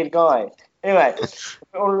a weird guy. Anyway,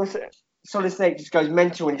 Solid Snake just goes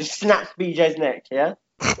mental and just snaps BJ's neck. Yeah,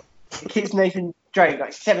 he kicks Nathan Drake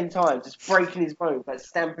like 7 times, just breaking his bones, like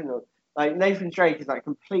stamping on. Like Nathan Drake is like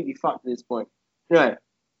completely fucked at this point. Anyway,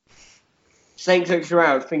 Snake looks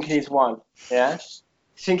around thinking he's won. Yeah,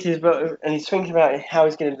 he's thinking about how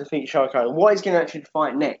he's going to defeat Shao Kahn, what he's going to actually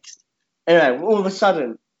fight next. Anyway, all of a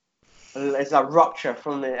sudden, there's a rupture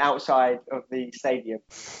from the outside of the stadium,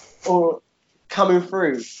 or coming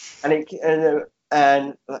through,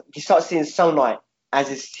 and you start seeing sunlight as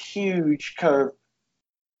this huge kind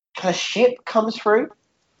of ship comes through,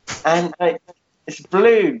 and it's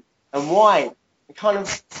blue and white, and kind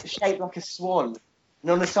of shaped like a swan.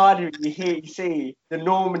 And on the side of it, you see the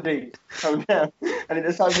Normandy come down, and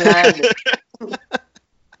it starts landing.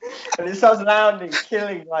 And it starts landing,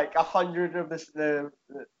 killing like 100 of the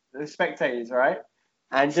spectators, right?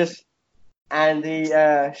 And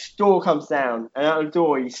the door comes down, and out the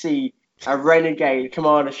door you see a renegade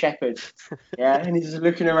Commander Shepard, yeah, and he's just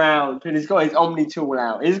looking around, and he's got his Omni tool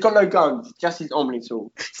out. He's got no guns, just his Omni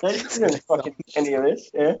tool. Don't know fucking any of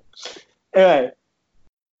this, yeah. Anyway,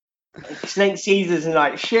 Snake sees us and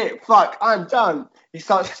like, shit, fuck, I'm done. He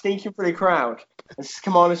starts sneaking through the crowd, and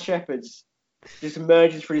Commander Shepard just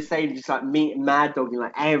emerges through the stadium, just like mad dogging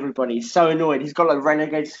like everybody. He's so annoyed. He's got like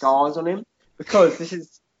renegade scars on him because this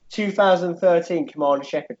is 2013 Commander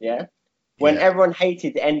Shepard, yeah? When Yeah. everyone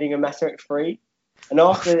hated the ending of Mass Effect 3. And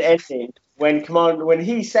after the ending, when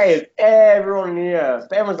he saved everyone on the Earth,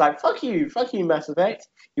 but everyone's like, fuck you, Mass Effect.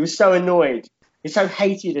 He was so annoyed. He was so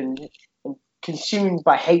hated and consumed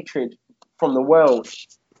by hatred from the world.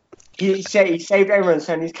 He saved everyone,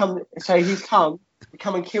 he's come to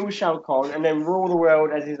come and kill Shao Kahn and then rule the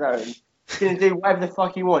world as his own. He's gonna do whatever the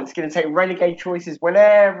fuck he wants. He's gonna take renegade choices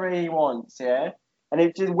whenever he wants, yeah?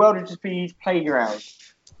 And the world would just be his playground.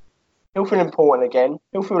 He'll feel important again.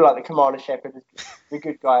 He'll feel like the Commander Shepard is the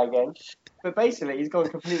good guy again. But basically, he's gone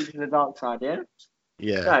completely to the dark side, yeah?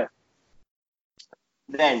 Yeah. So,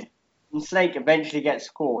 then, Snake eventually gets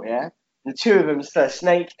caught, yeah? The two of them, so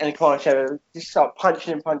Snake and the Commander Shepard, just start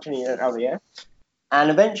punching each other, yeah? And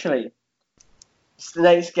eventually,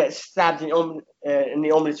 Snake gets stabbed in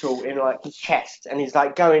the Omnitor in, like, his chest, and he's,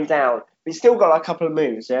 like, going down. But he's still got, like, a couple of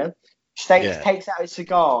moves, yeah? Snake takes out his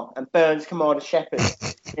cigar and burns Commander Shepard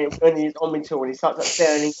when he's Omnitor and he starts like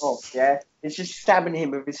burning off, yeah? He's just stabbing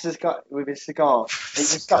him with his cigar. And he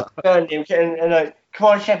just starts burning him. And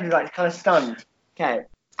Commander Shepard is like kind of stunned. Okay.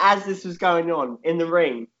 As this was going on in the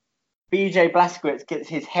ring, BJ Blazkowicz gets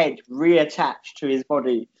his head reattached to his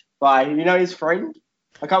body by, his friend?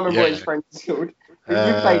 I can't remember what his friend is called.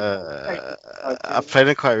 I've played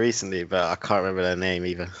it quite recently, but I can't remember their name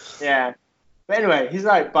either. Yeah. But anyway, he's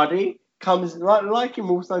like, buddy, comes, like in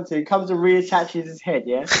Wolfenstein 2, comes and reattaches his head,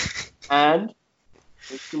 yeah? And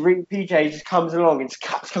PJ just comes along and just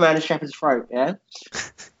cuts Commander Shepard's throat, yeah?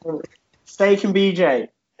 Snake and BJ,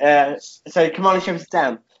 so Commander Shepard's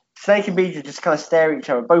down. Snake and BJ just kind of stare at each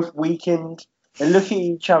other, both weakened. They're looking at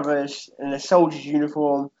each other in a soldier's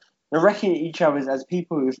uniform. They're reckoning at each other as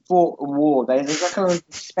people who have fought a war. There's that kind of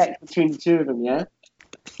respect between the two of them, yeah?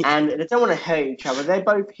 And they don't want to hurt each other. They're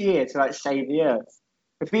both here to like save the Earth.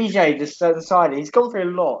 But BJ just decided he's gone through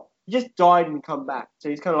a lot. He just died and come back. So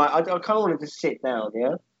he's kind of like, I kind of want to just sit down,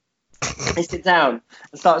 yeah? They sit down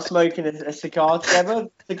and start smoking a cigar together.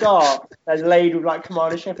 Cigar that's laid with like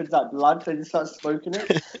Commander Shepard's like blood. They just start smoking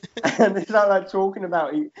it. And they start like talking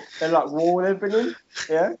about their like war they've been in,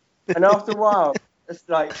 yeah? And after a while, it's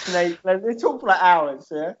like Snake, they talk for like hours,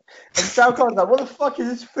 yeah? And Shao Kahn's like, what the fuck is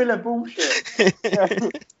this filler bullshit? Yeah.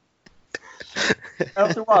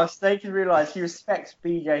 After a while, Snake has realised he respects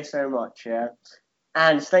BJ so much, yeah?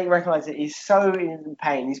 And Snake realises that he's so in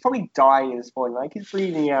pain. He's probably dying at this point, like he's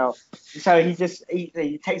bleeding out. So he takes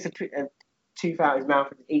a tooth out of his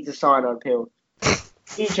mouth and eats a cyanide pill.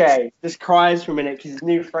 BJ just cries for a minute because his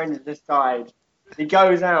new friend has just died. He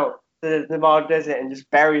goes out to the Nevada desert and just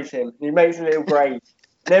buries him. And he makes a little grave.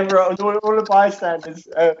 And all the bystanders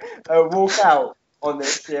walk out on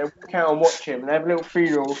this, yeah, walk out and watch him, and they have a little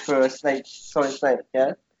funeral for Solid Snake,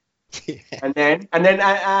 yeah? Yeah. And then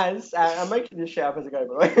as I'm making this shit up as I go,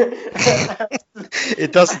 by the way.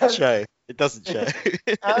 It doesn't show.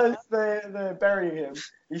 As they're burying him,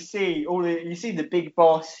 you see the big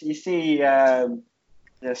boss. You see the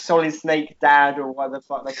Solid Snake dad or what the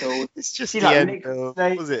fuck they're called. It's just see, the like, end.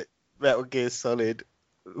 What was it? Metal Gear Solid.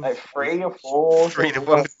 Like 3 or 4. 3, the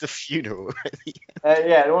one with the funeral.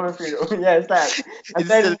 Yeah, the one with the funeral. Yeah, it's that. And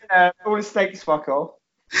then all the snakes fuck off,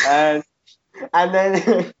 and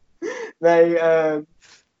then they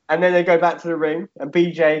go back to the ring, and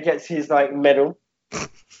BJ gets his like medal,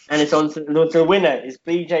 and it's on to the winner is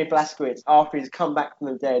BJ Blazkowicz after he's come back from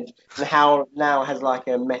the dead, and now has like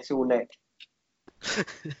a metal neck.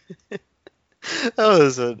 That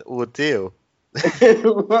was an ordeal. It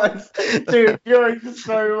was, dude. You're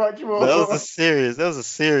so much more. That was a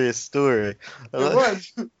serious story. It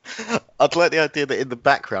was. I'd like the idea that in the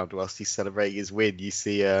background, whilst he's celebrating his win, you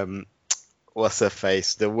see what's her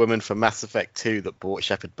face, the woman from Mass Effect 2 that brought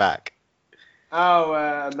Shepard back. Oh,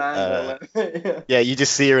 Amanda. Yeah, you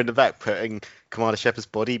just see her in the back putting Commander Shepard's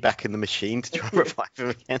body back in the machine to try and revive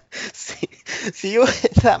him again. See,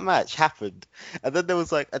 that match happened, and then there was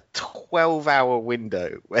like a 12-hour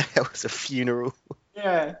window where there was a funeral.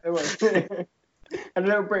 Yeah, it was. And a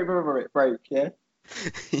little break, yeah.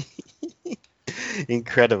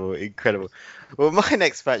 Incredible. Well, my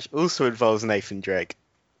next match also involves Nathan Drake.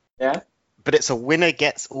 Yeah. But it's a winner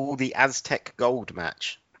gets all the Aztec gold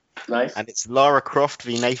match. Nice. And it's Lara Croft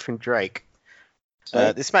v Nathan Drake.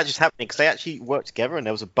 This match is happening because they actually worked together and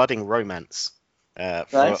there was a budding romance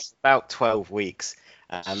for about 12 weeks.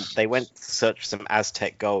 And they went to search for some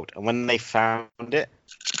Aztec gold. And when they found it,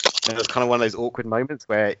 it was kind of one of those awkward moments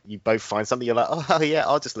where you both find something, you're like, oh yeah,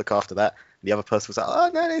 I'll just look after that. And the other person was like,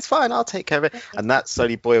 oh no, it's fine, I'll take care of it. And that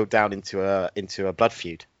slowly boiled down into a blood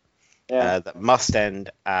feud. That must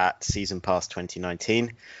end at Season Pass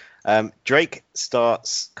 2019. Drake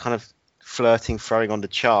starts kind of flirting, throwing on the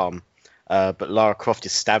charm, but Lara Croft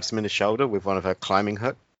just stabs him in the shoulder with one of her climbing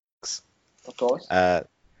hooks. Of course.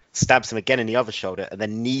 Stabs him again in the other shoulder, and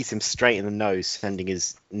then knees him straight in the nose, sending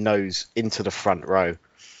his nose into the front row.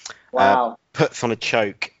 Wow. Puts on a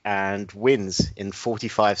choke and wins in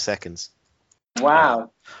 45 seconds.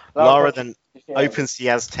 Wow. Lara then opens the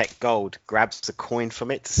Aztec gold, grabs a coin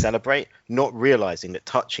from it to celebrate, not realizing that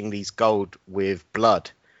touching these gold with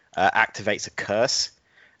blood activates a curse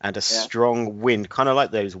and a strong wind, kind of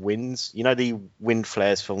like those winds. You know the wind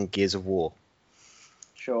flares from Gears of War?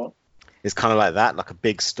 Sure. It's kind of like that, like a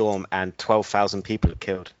big storm, and 12,000 people are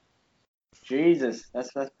killed. Jesus,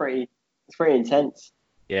 that's pretty intense.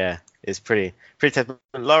 Yeah, it's pretty intense.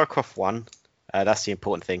 But Lara Croft won. That's the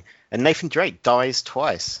important thing. And Nathan Drake dies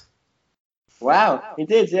twice. Wow, he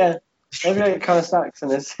did, yeah. Maybe it kind of sucks in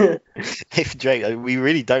this. Nathan Drake, we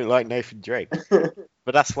really don't like Nathan Drake.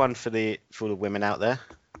 But that's one for the women out there.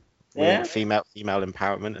 Yeah. Female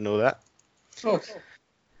empowerment and all that. Of course.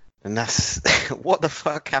 And that's what the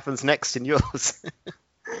fuck happens next in yours.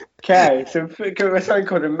 Okay, so we're something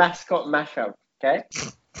called a mascot mashup. Okay,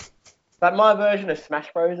 like my version of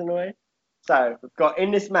Smash Bros. In a way. So we've got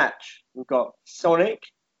in this match, we've got Sonic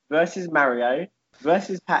versus Mario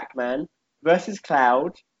versus Pac-Man versus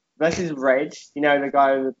Cloud versus Red. You know, the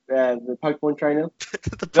guy with the Pokemon trainer.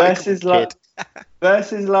 The Pokemon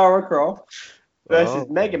versus Lara Croft versus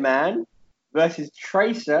Mega Man versus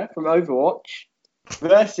Tracer from Overwatch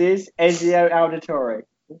versus Ezio Auditore.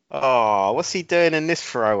 Oh, what's he doing in this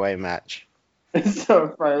throwaway match? It's not a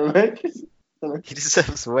throwaway. He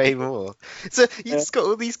deserves way more. So you just got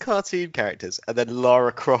all these cartoon characters, and then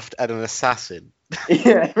Lara Croft and an assassin.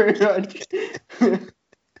 Yeah, pretty much.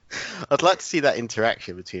 I'd like to see that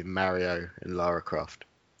interaction between Mario and Lara Croft.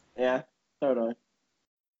 Yeah, so do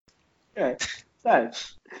I. Okay,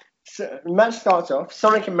 so the match starts off.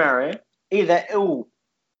 Sonic and Mario either.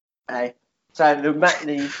 Hey. So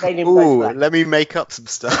the stadium goes black. Let me make up some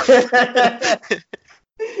stuff.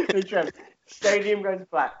 Stadium goes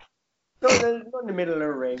black. Not in the middle of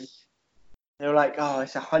a ring. They're like, oh,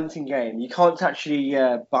 it's a hunting game. You can't actually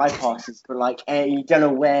bypass this, but like, you don't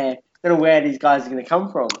know where these guys are going to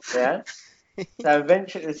come from. Yeah. So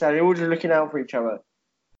eventually, they're all just looking out for each other,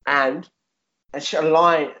 and a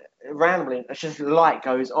light randomly, a light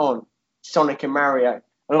goes on. Sonic and Mario.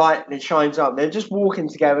 A light that shines up. They're just walking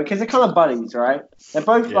together because they're kind of buddies, right? They're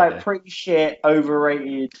both like pretty shit,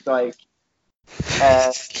 overrated, like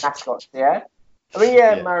mascots. Yeah. I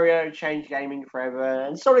mean, Mario changed gaming forever,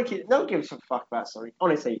 and Sonic. No one gives a fuck about Sonic.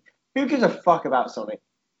 Honestly, who gives a fuck about Sonic?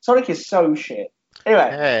 Sonic is so shit.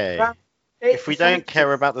 Anyway, if we don't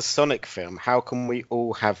care about the Sonic film, how can we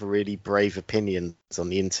all have really brave opinions on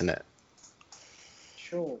the internet?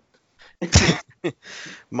 Sure.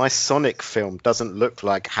 My Sonic film doesn't look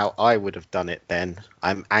like how I would have done it, Ben.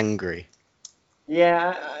 I'm angry.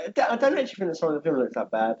 Yeah, I don't actually think the Sonic film looks that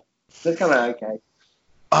bad. It's kind of okay.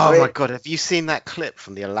 Oh my god, have you seen that clip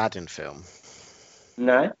from the Aladdin film?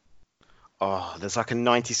 No. Oh, there's like a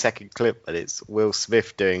 90-second clip, and it's Will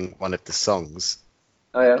Smith doing one of the songs.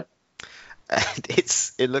 Oh yeah. And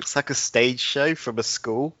it looks like a stage show from a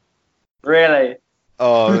school. Really?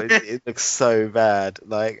 Oh, it looks so bad.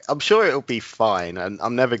 Like, I'm sure it'll be fine, and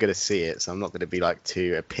I'm never going to see it, so I'm not going to be like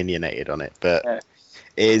too opinionated on it. But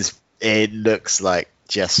it looks like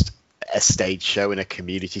just a stage show in a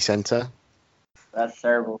community centre. That's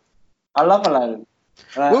terrible. I love Aladdin.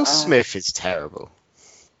 Will Smith is terrible.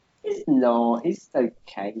 He's not. He's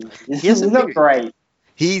okay. He's not great.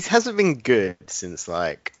 He hasn't been good since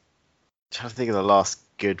like. I'm trying to think of the last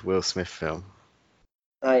good Will Smith film.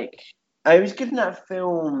 Like. I was good in that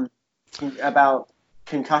film about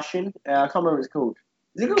concussion. I can't remember what it's called.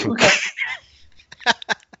 Is it called Concussion?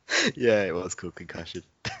 Yeah, it was called Concussion.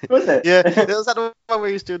 Was it? Yeah. Was that the one where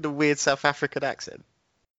he was doing the weird South African accent?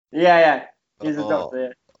 Yeah. He's a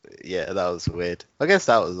doctor, Yeah, that was weird. I guess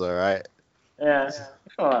that was alright. Yeah.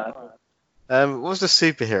 Alright. What was the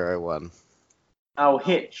superhero one? Oh,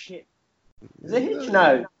 Hitch. Is it Hitch?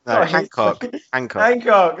 No. No, Hancock.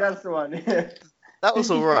 Hancock, that's the one. That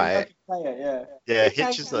was alright. Yeah,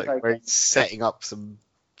 Hitch is like where he's setting up some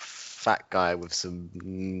fat guy with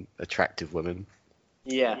some attractive woman.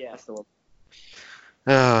 Yeah, that's the one.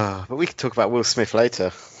 But we can talk about Will Smith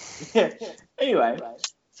later. Anyway,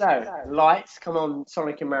 so lights come on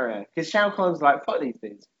Sonic and Mario because Shao Kahn's like, fuck these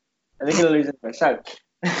dudes, and they're gonna lose anyway. So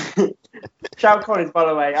Shao Kahn is, by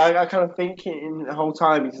the way, I kind of think in the whole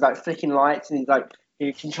time he's like flicking lights and he's like.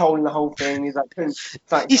 He's controlling the whole thing. He's like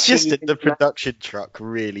he's just in the production truck,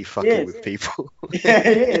 really fucking with people. Yeah, he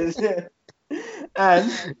is.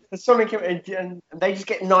 And the Sonic and they just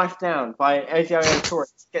get knifed down by Ezio and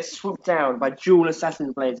Taurus, get swooped down by dual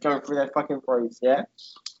assassin blades going through their fucking throats, yeah?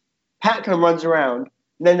 Pac-Man runs around,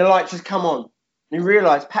 and then the lights just come on. And you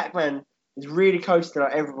realise Pac-Man is really close to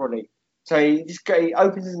like everybody. So he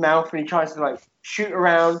opens his mouth and he tries to like shoot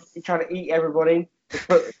around, he's trying to eat everybody.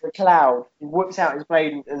 But the Cloud, he whips out his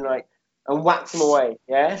blade and whacks him away,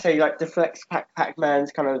 yeah? So he like deflects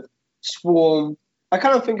Pac-Man's kind of swarm. I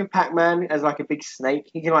kind of think of Pac-Man as like a big snake.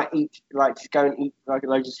 He can like eat, like just go and eat like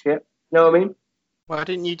loads of shit. You know what I mean? Why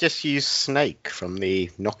didn't you just use Snake from the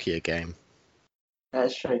Nokia game?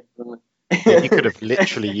 That's true. You could have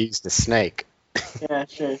literally used a snake. Yeah,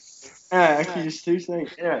 true. Yeah, actually just two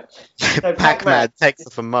snakes. Yeah. So Pac-Man takes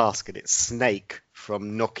off a mask and it's Snake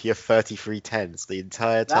from Nokia 3310s the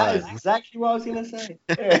entire time. That is exactly what I was going to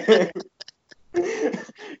say.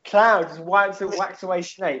 Cloud just whacks away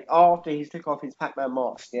Snake after he's took off his Pac-Man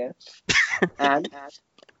mask, yeah? And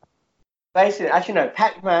basically, actually no,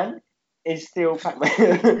 Pac-Man is still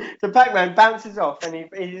Pac-Man. So Pac-Man bounces off and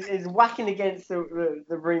he's whacking against the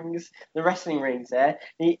rings, the wrestling rings there.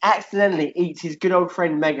 He accidentally eats his good old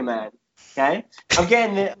friend Mega Man. Okay? I'm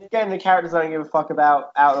getting the characters I don't give a fuck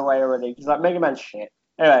about out of the way already, because like Mega Man's shit.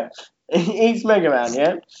 Anyway, he eats Mega Man,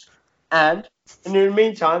 yeah? And in the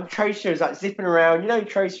meantime, Tracer is like zipping around. You know who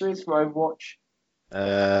Tracer is from Overwatch?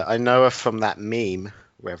 I know her from that meme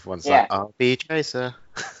where everyone's like, I'll be Tracer.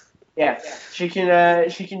 Yeah, she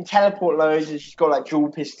can teleport loads, and she's got like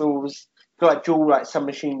dual pistols, got like dual like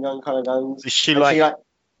submachine gun kind of guns. Is she so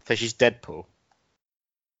she's Deadpool?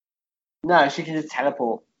 No, she can just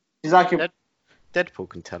teleport. She's like Deadpool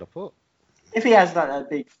can teleport. If he has that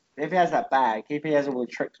bag, if he has all the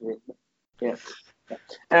tricks with him. Yeah.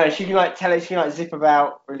 Anyway, she can zip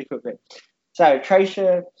about really quickly. So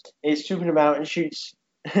Tracer is swooping about and shoots,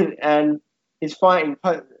 and he's fighting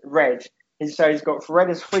Red. So he's got Red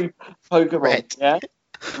as free Pokemon. Red. Yeah.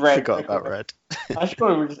 Red. Forgot about Red. I should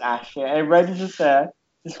call him just Ash. Yeah. And Red is just there.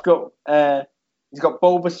 He's got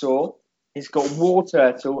Bulbasaur. He's got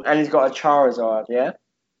Wartortle, and he's got a Charizard. Yeah.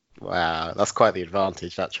 Wow, that's quite the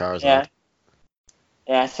advantage, that Charizard. Yeah.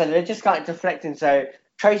 Yeah. So they're just like deflecting. So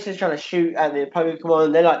Tracer's trying to shoot at the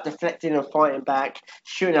Pokemon. They're like deflecting and fighting back,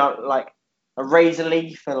 shooting out like a Razor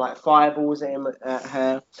Leaf and like fireballs at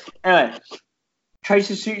her. Anyway.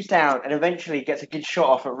 Tracer shoots down and eventually gets a good shot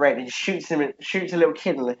off at Red and shoots a little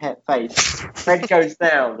kid in the face. Red goes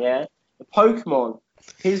down, yeah?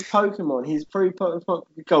 His free Pokemon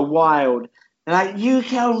go wild. They're like, you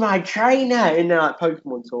killed my trainer! In their like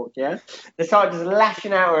Pokemon talk, yeah? They start just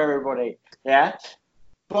lashing out at everybody, yeah?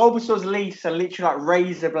 Bulbasaur's leaves are literally like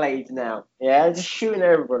razor blades now, yeah? Just shooting at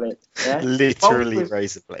everybody, yeah? Literally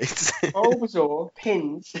razor blades. Bulbasaur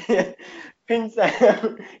pins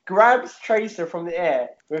down, grabs Tracer from the air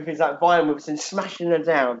with his like vine whips and smashing her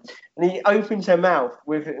down. And he opens her mouth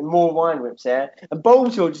with more vine whips there. And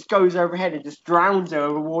Bulbasaur just goes overhead and just drowns her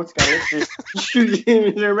with a water gun. Just shoots him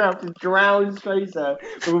in her mouth and drowns Tracer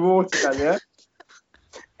with a water gun, yeah?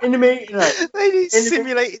 In the meantime, they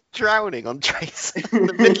simulated drowning on Tracer in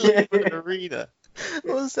the middle of an arena.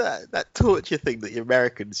 What was that? That torture thing that the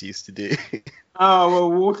Americans used to do. Oh,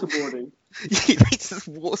 well, waterboarding. They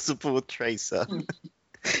just waterboard Tracer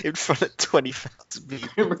in front of 20,000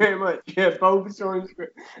 people. Pretty much, yeah. Bulbasaur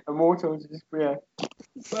and Wartortle just, yeah.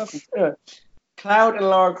 Perfect, yeah. Cloud and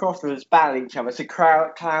Lara Croft just battle each other. So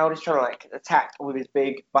Cloud is trying to like attack with his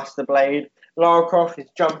big Buster Blade. Lara Croft is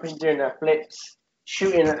jumping, doing her flips,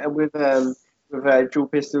 shooting with dual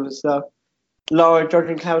pistols and stuff. Lara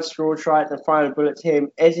dodging Cloud's straw trike and firing bullets at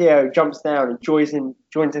him. Ezio jumps down and joins in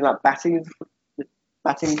like batting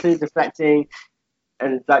too, deflecting,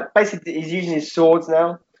 and like basically he's using his swords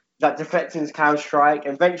now, like deflecting his Cloud strike.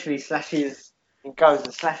 And eventually Ezio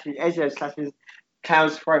slashes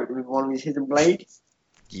Cloud's throat with one of his hidden blades.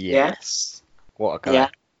 Yes. Yeah? What a guy. Yeah.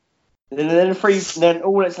 And then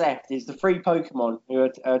all that's left is the three Pokemon who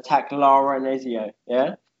attack Lara and Ezio.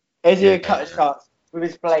 Yeah. Ezio starts with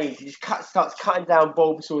his blades. He just starts cutting down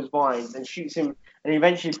Bulbasaur's vines and shoots him. And he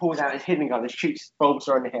eventually pulls out his hidden gun and shoots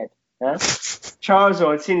Bulbasaur in the head. Yeah?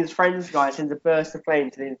 Charizard, seeing his friends guy, sends a burst of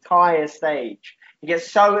flame to the entire stage. He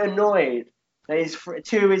gets so annoyed that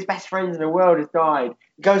two of his best friends in the world have died.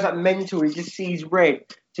 He goes like mental. He just sees red.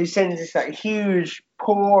 So he sends this like huge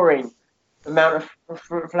pouring amount of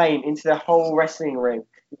flame into the whole wrestling ring,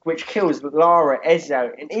 which kills Lara, Ezio,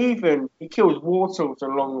 and even he kills Wartortle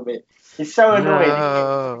along with it. He's so annoyed.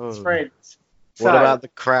 No. His friends. What about the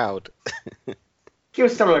crowd?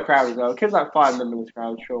 Kills some of the crowd as well. Kills like 5 members of the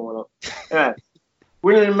crowd, sure, why not? Yeah.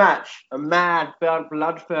 Winning the match, a mad,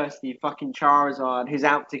 bloodthirsty fucking Charizard who's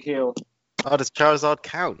out to kill. Oh, does Charizard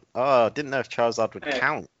count? Oh, I didn't know if Charizard would Yeah.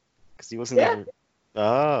 count because he wasn't Yeah. even.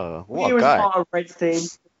 Oh, what He a was guy! part of Red's team.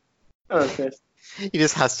 Oh, it's He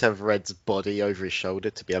just has to have Red's body over his shoulder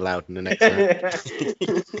to be allowed in the next match.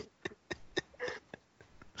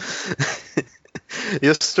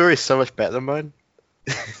 Your story is so much better than mine.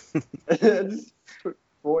 Just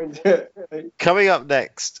brought into it. Coming up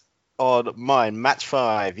next on mine, match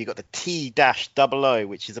 5, you got the T-00,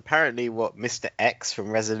 which is apparently what Mr. X from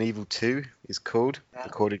Resident Evil 2 is called, Yeah.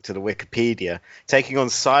 according to the Wikipedia, taking on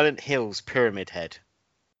Silent Hill's Pyramid Head.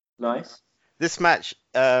 Nice. This match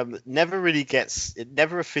never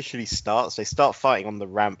officially starts. They start fighting on the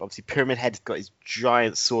ramp. Obviously, Pyramid Head's got his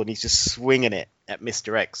giant sword and he's just swinging it at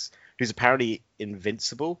Mr. X, who's apparently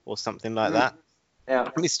invincible or something like that.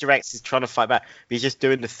 Yeah. Mr. X is trying to fight back, but he's just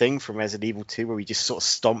doing the thing from Resident Evil 2 where he just sort of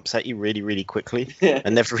stomps at you really, really quickly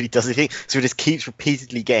and never really does anything. So he just keeps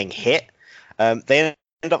repeatedly getting hit. They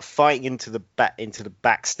end up fighting into the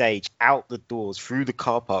backstage, out the doors, through the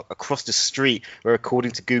car park, across the street, where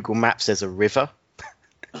according to Google Maps there's a river.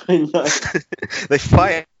 They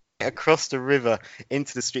fight across the river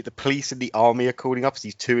into the street. The police and the army are calling up.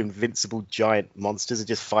 These two invincible giant monsters are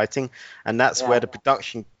just fighting, and that's where the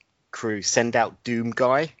production crew send out Doom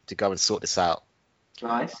Guy to go and sort this out.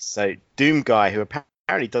 Nice. So Doom Guy, who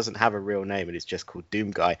apparently doesn't have a real name and is just called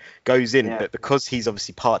Doom Guy, goes in, but because he's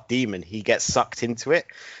obviously part demon, he gets sucked into it.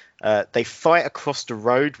 They fight across the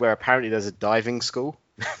road where apparently there's a diving school.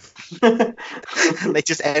 They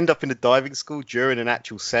just end up in a diving school during an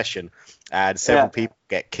actual session, and several people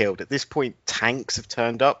get killed. At this point, tanks have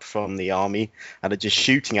turned up from the army and are just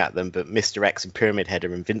shooting at them, but Mr. X and Pyramid Head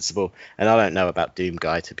are invincible. And I don't know about Doom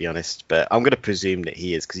Guy, to be honest, but I'm going to presume that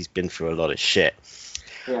he is because he's been through a lot of shit.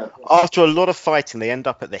 Yeah. After a lot of fighting, they end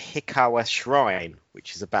up at the Hikawa Shrine,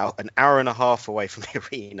 which is about an hour and a half away from the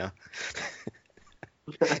arena.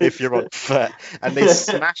 If you're on foot, and they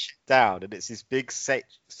smash it down, and it's this big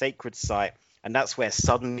sacred site, and that's where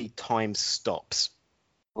suddenly time stops.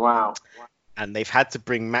 Wow. And they've had to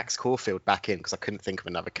bring Max Caulfield back in because I couldn't think of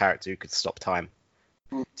another character who could stop time.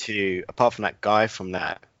 Apart from that guy from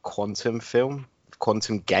that Quantum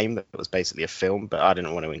game that was basically a film, but I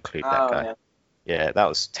didn't want to include that guy. Yeah, that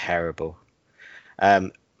was terrible.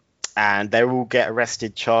 And they all get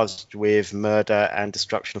arrested, charged with murder and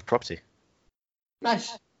destruction of property.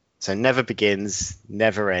 Nice. So never begins,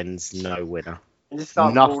 never ends, no winner.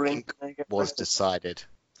 Nothing was decided.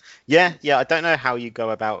 Yeah, I don't know how you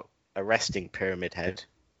go about arresting Pyramid Head,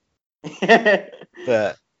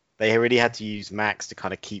 but they really had to use Max to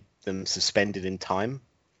kind of keep them suspended in time.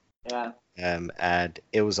 Yeah. And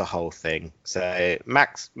it was a whole thing. So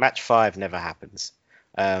match 5 never happens.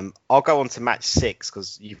 I'll go on to match 6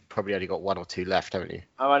 because you've probably only got 1 or 2 left, haven't you?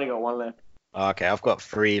 I've only got 1 left. Okay, I've got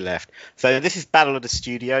 3 left. So this is Battle of the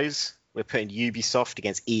Studios. We're putting Ubisoft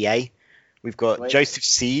against EA. We've got Joseph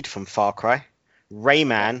Seed from Far Cry,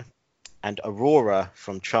 Rayman, and Aurora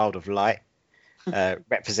from Child of Light,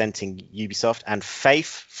 representing Ubisoft, and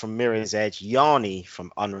Faith from Mirror's Edge, Yanni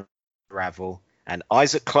from Unravel, and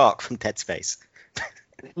Isaac Clarke from Dead Space.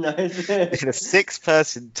 In a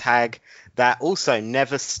 6-person tag that also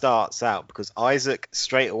never starts out because Isaac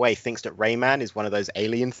straight away thinks that Rayman is one of those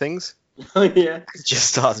alien things. Oh, yeah. Just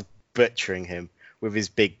starts butchering him with his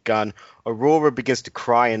big gun. Aurora begins to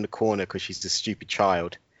cry in the corner because she's a stupid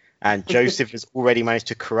child. And Joseph has already managed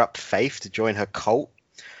to corrupt Faith to join her cult.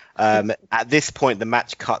 At this point, the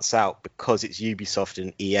match cuts out because it's Ubisoft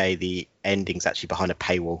and EA. The ending's actually behind a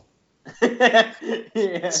paywall.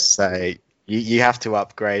 So you have to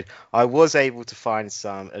upgrade. I was able to find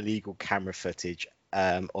some illegal camera footage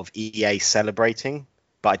of EA celebrating,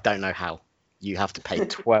 but I don't know how. You have to pay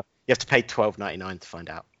 $12.99 to find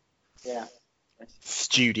out. Yeah.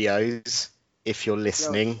 Studios, if you're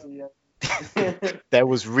listening, there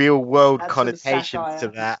was real world connotations to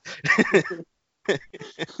that.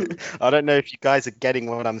 I don't know if you guys are getting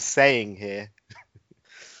what I'm saying here.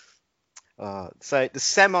 So the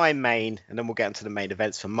semi-main, and then we'll get into the main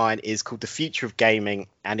events for mine, is called The Future of Gaming,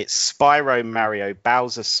 and it's Spyro, Mario,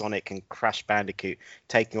 Bowser, Sonic, and Crash Bandicoot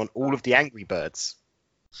taking on all of the Angry Birds.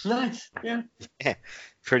 Nice, yeah. Yeah,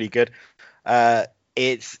 pretty good.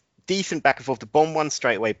 It's decent back and forth. The bomb one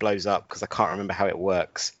straight away blows up because I can't remember how it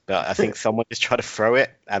works, but I think someone just tried to throw it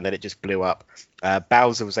and then it just blew up.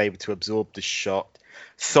 Bowser was able to absorb the shot.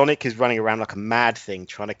 Sonic is running around like a mad thing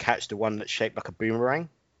trying to catch the one that's shaped like a boomerang.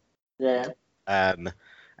 Yeah. And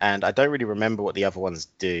I don't really remember what the other ones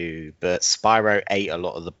do, but Spyro ate a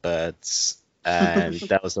lot of the birds and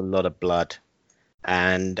there was a lot of blood.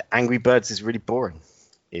 And Angry Birds is really boring,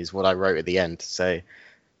 is what I wrote at the end. So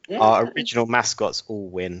our original mascots all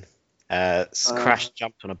win. Crash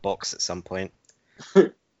jumped on a box at some point.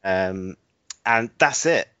 And that's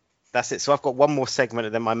it. That's it. So I've got one more segment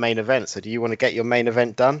and then my main event. So do you want to get your main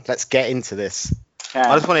event done? Let's get into this.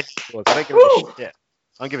 I just want to hear yours. I don't give a shit.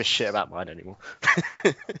 I don't give a shit about mine anymore.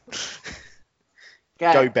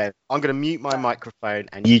 Go, Ben. I'm going to mute my microphone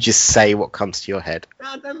and you just say what comes to your head.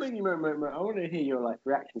 No, don't make me moment. I want to hear your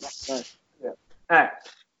reaction. Yeah. Alright.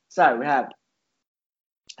 So we have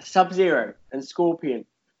Sub-Zero and Scorpion.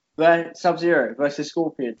 Sub-Zero versus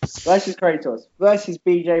Scorpion versus Kratos versus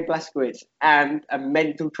BJ Blazkowicz and a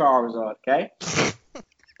mental Charizard, okay?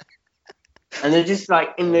 And they're just like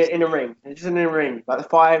in a ring. They're just in a ring. Like the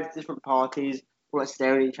 5 different parties all like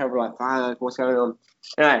staring at each other like, what's going on?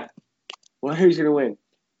 Anyway, well, who's gonna win?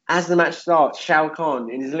 As the match starts, Shao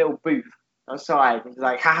Kahn in his little booth outside, he's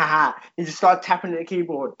like, ha ha ha. He just starts tapping at the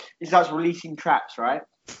keyboard. He starts releasing traps, right?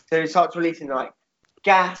 So he starts releasing like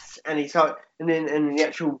gas, and then the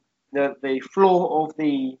actual the floor of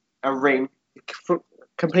the ring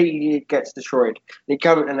completely gets destroyed. They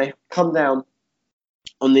come down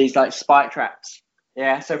on these like spike traps.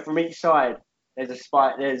 Yeah, so from each side there's a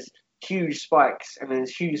spike. There's huge spikes, and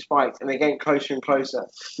there's huge spikes, and they're getting closer and closer.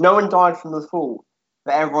 No one died from the fall,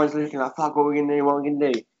 but everyone's looking like, fuck, what are we gonna do? What are we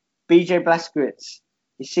gonna do? BJ Blazkowicz,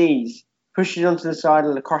 he sees, pushes onto the side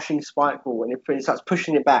of the crushing spike ball, and he starts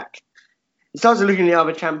pushing it back. He starts looking at the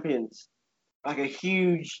other champions, like a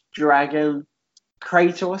huge dragon.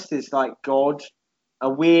 Kratos is like God, a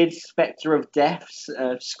weird spectre of death,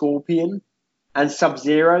 Scorpion, and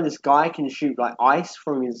Sub-Zero. This guy can shoot like ice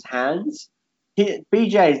from his hands.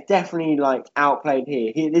 BJ is definitely like outplayed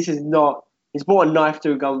here. He's brought a knife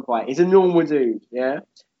to a gunfight. He's a normal dude, yeah.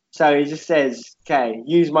 So he just says, "Okay,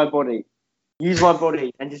 use my body,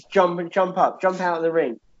 and just jump out of the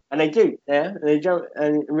ring." And they do, yeah. And they jump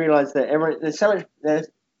and realize that everyone has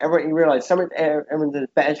a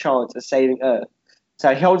better chance of saving Earth.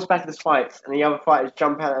 So he holds back the spikes, and the other fighters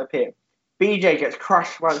jump out of the pit. BJ gets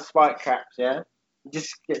crushed by the spike traps, yeah. He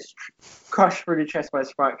just gets crushed through the chest by the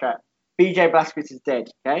spike trap. BJ Blazkowicz is dead,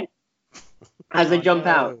 okay? As they jump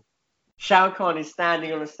out, Shao Kahn is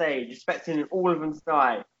standing on the stage, expecting all of them to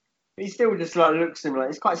die. He still just like looks at them like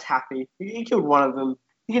he's quite happy. He killed one of them.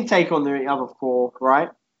 He can take on the other 4, right?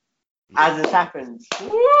 As this happens,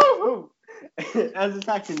 as this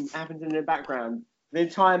happens in the background, the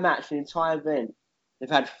entire match, the entire event, they've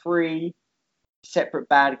had 3 separate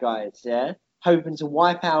bad guys, yeah, hoping to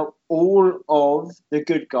wipe out all of the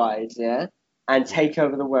good guys, yeah, and take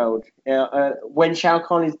over the world. When Shao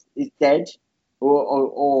Kahn is dead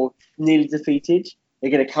or nearly defeated,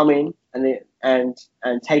 they're going to come in and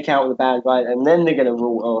take out the bad guys, and then they're going to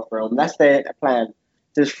rule Earthrealm. That's their plan.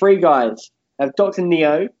 There's 3 guys. They have Dr.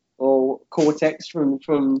 Neo, or Cortex from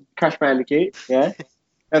Crash Bandicoot, yeah. They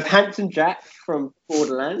have Handsome Jack from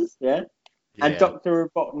Borderlands, yeah. And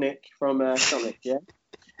Dr. Robotnik from Sonic, yeah.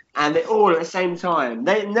 And they're all at the same time.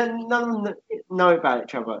 None of them know about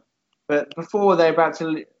each other. But before they're about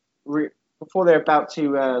to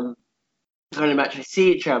actually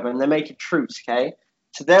see each other, and they make a truce, okay?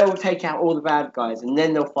 So they'll take out all the bad guys, and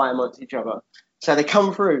then they'll fight amongst each other. So they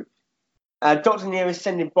come through. Dr. Neo is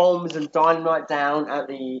sending bombs and dynamite down at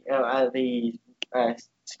the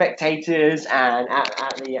spectators and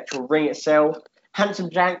at the actual ring itself. Handsome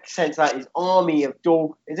Jack sends out his army of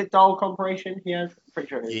Dahl. Is it Dahl Corporation? Yeah, pretty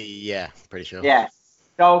sure it is. Yeah, pretty sure. Yeah.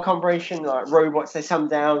 Dahl Corporation, like robots, they come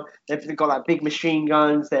down. They've got like big machine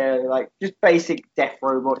guns. They're like just basic death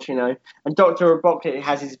robots, you know. And Dr. Robotnik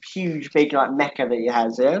has his huge, big like mecha that he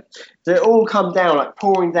has, yeah. So they all come down, like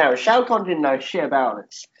pouring down. Shao Kahn didn't know shit about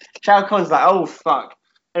this. Shao Kahn's like, oh fuck.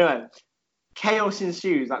 Anyway, chaos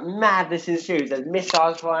ensues, like madness ensues. There's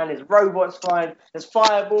missiles flying, there's robots flying, there's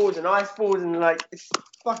fireballs and ice balls, and like it's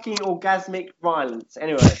fucking orgasmic violence.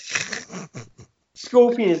 Anyway.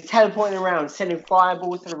 Scorpion is teleporting around, sending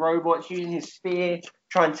fireballs to the robots, using his spear,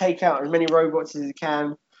 trying to take out as many robots as he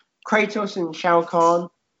can. Kratos and Shao Kahn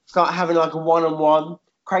start having like a one-on-one.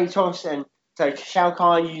 So Shao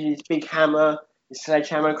Kahn uses his big hammer, his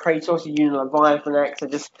sledgehammer. Kratos is using like Viophonex. They're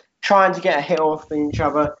just trying to get a hit off each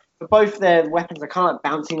other. But both their weapons are kind of like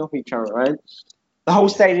bouncing off each other, right? The whole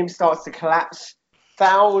stadium starts to collapse.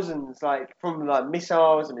 Thousands, like from like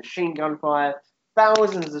missiles and machine gun fire.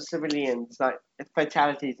 Thousands of civilians, like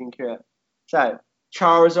fatalities incur. So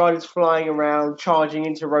Charizard is flying around, charging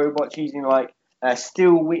into robots using like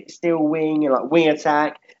steel wing and like wing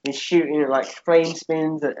attack, and shooting like flame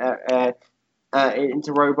spins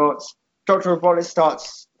into robots. Dr. Robotnik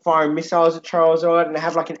starts firing missiles at Charizard, and they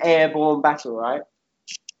have like an airborne battle, right?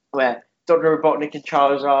 Where Dr. Robotnik and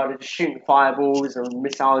Charizard are just shooting fireballs and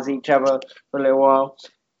missiles at each other for a little while.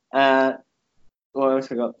 What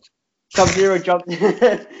else I got? Sub-Zero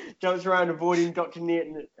jumps around avoiding Dr.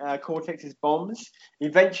 Cortex's bombs.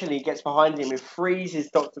 Eventually gets behind him and freezes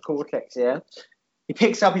Dr. Cortex, yeah? He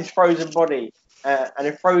picks up his frozen body and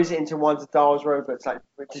it throws it into one of Dahl's robots, like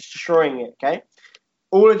just destroying it, okay?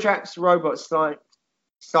 All of Jack's robots start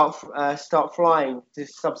flying to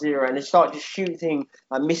Sub-Zero and they start just shooting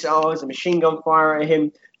like missiles and machine gun fire at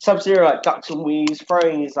him. Sub-Zero like ducks and weaves,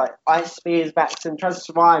 throwing his like ice spears back to him, tries to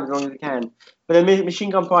survive as long as he can. But the machine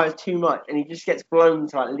gun fire is too much and he just gets blown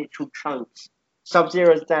to like literal chunks.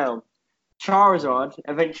 Sub-Zero's down. Charizard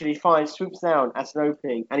eventually swoops down at an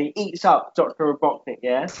opening and he eats up Dr. Robotnik,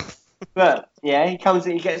 yeah? But, yeah, he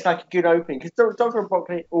gets like a good opening because Dr.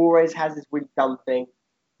 Robotnik always has this really dumb thing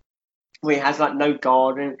where he has like no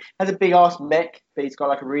guard and has a big ass mech, but he's got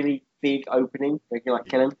like a really big opening where you can like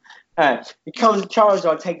kill him.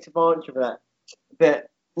 Charizard takes advantage of that. But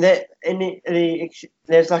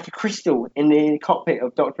there's like a crystal in the cockpit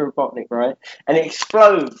of Dr. Robotnik, right? And it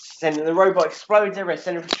explodes, and the robot explodes everywhere,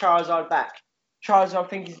 sending Charizard back. Charizard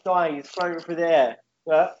thinks he's dying, he's floating through the air.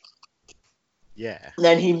 But Yeah.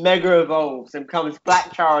 then he mega evolves and becomes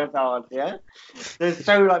Black Charizard, yeah? They're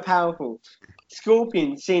so like powerful.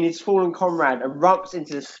 Scorpion, seeing his fallen comrade, erupts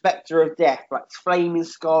into the spectre of death, like flaming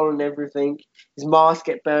skull and everything. His mask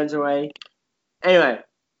gets burned away. Anyway,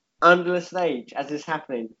 under the stage, as this is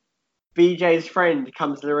happening, BJ's friend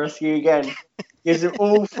comes to the rescue again. Gives him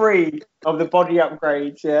all three of the body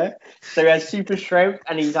upgrades, yeah? So he has super strength,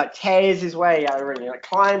 and he like tears his way out of the ring, like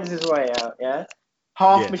climbs his way out, yeah?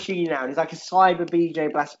 Half machine now, and he's like a cyber BJ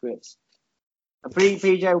Blazkowicz. I believe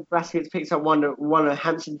BJ Blazkowicz picks up one of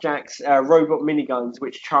Hanson Jack's robot miniguns,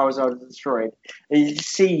 which Charizard has destroyed. And he just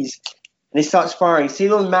sees, and he starts firing. He sees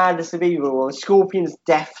all the madness of evil. Scorpion's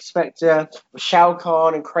Death Spectre, Shao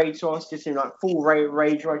Kahn and Kratos just in like full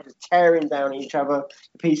rage, right, just tearing down each other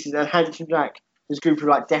to pieces. And Hanson Jack, this group of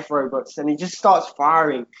like death robots, and he just starts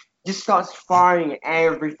firing. At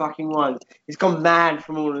every fucking one. He's gone mad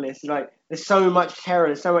from all of this. Like, there's so much terror,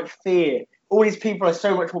 there's so much fear. All these people are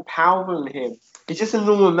so much more powerful than him. He's just a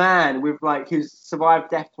normal man with like who's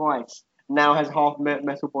survived death twice, and now has half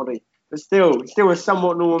metal body, but still a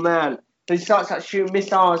somewhat normal man. So he starts like shooting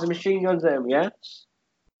missiles and machine guns at him. Yeah.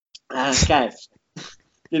 Okay.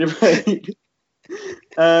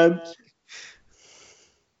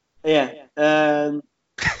 Yeah.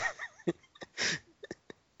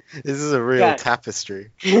 This is a real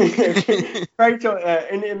tapestry.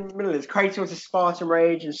 Kratos, in the middle is Kratos' Spartan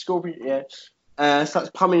Rage and Scorpion, starts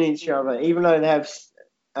pummeling each other, even though they have.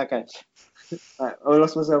 Okay. Right, I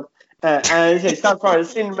lost myself. And he starts firing.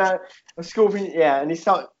 Cinematic of Scorpion, and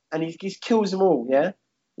he just kills them all, yeah?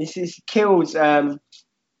 He kills Shao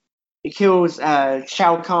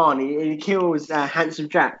Kahn, he kills Handsome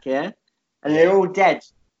Jack, yeah? And they're all dead.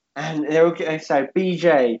 And they're all so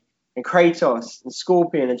BJ and Kratos and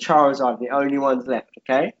Scorpion and Charizard are the only ones left,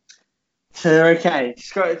 okay? So they're okay.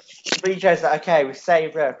 BJ's like, okay, we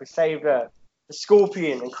saved Earth. The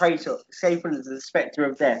Scorpion and Kratos escape into the spectre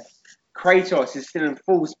of death. Kratos is still in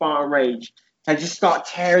full Spartan rage. They just start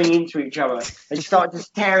tearing into each other. They start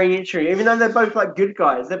just tearing into each other. Even though they're both like good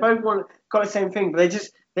guys, they both got the same thing, but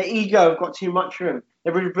their ego have got too much for them.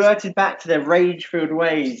 They've reverted back to their rage-filled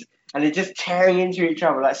ways, and they're just tearing into each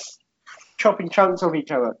other, like chopping chunks off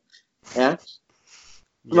each other. Yeah.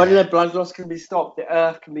 Imagine their blood loss can be stopped. The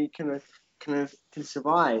Earth can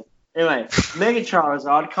survive. Anyway, Mega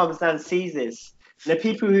Charizard comes down and sees this. And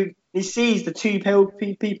he sees the two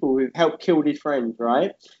people who helped kill his friend,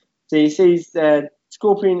 right? So he sees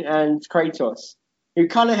Scorpion and Kratos, who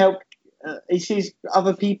kind of helped. He sees two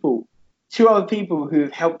other people who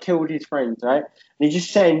have helped kill his friend, right? And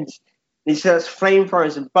he starts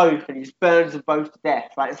flamethrowers them both, and he just burns them both to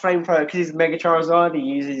death. Like the flamethrower, because he's Mega Charizard, he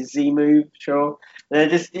uses his Z move, sure.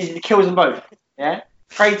 And he kills them both, yeah?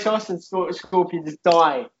 Kratos and Scorpion just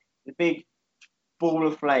die. The big ball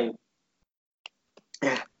of flame.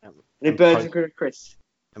 Yeah. And it burns them to crisp.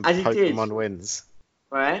 And Pokemon wins.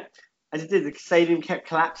 Right? As it did, the stadium kept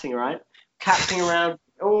collapsing, right? Collapsing around.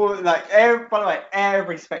 By the way,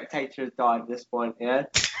 every spectator has died at this point, yeah?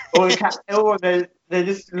 They're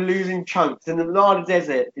just losing chunks. And the Nevada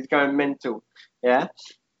Desert is going mental, yeah?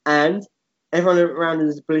 And everyone around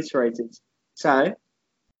is obliterated. So,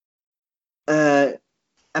 a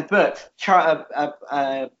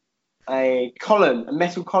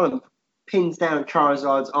metal column pins down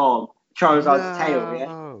Charizard's arm, Charizard's tail,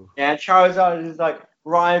 yeah? Yeah, Charizard is like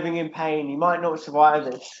writhing in pain. He might not survive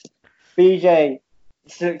this. BJ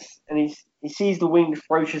looks and he sees the winged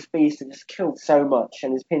ferocious beast that just killed so much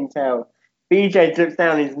and his pinned tail. BJ looks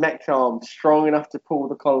down his mech arm, strong enough to pull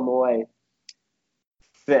the column away.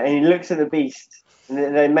 And he looks at the beast.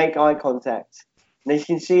 and they make eye contact, and they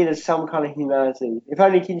can see there's some kind of humanity. If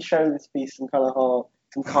only he can show this beast some kind of heart,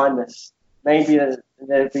 some kindness, maybe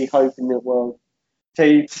there'd be hope in the world. So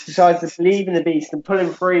he decides to believe in the beast and pull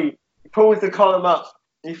him free. He pulls the column up.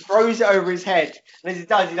 And he throws it over his head. And as he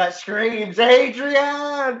does, he like screams,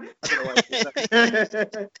 Adrian!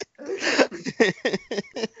 The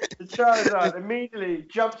Charizard immediately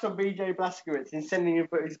jumps on BJ Blazkowicz and sending him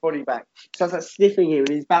his body back. Starts like sniffing him,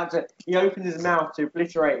 and he opens his mouth to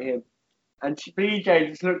obliterate him. And BJ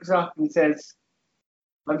just looks up and says,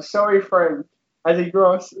 I'm sorry, friend. As he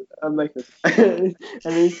grasps and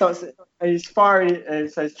he starts, and he's firing,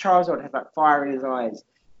 and so Charizard has like fire in his eyes.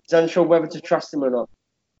 He's unsure whether to trust him or not.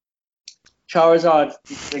 Charizard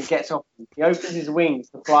then gets off him. He opens his wings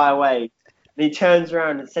to fly away. And he turns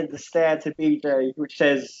around and sends a stare to BJ, which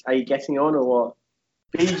says, are you getting on or what?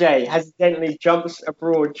 BJ hesitantly jumps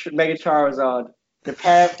aboard Mega Charizard. The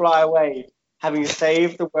pair fly away, having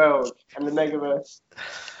saved the world and the Megaverse.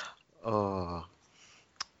 Oh.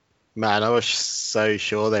 Man, I was so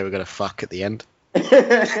sure they were going to fuck at the end. I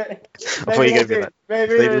thought you were going to be like,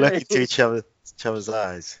 they look into each other's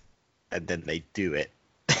eyes, and then they do it.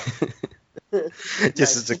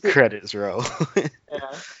 Just as the credits roll.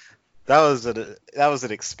 Yeah. That was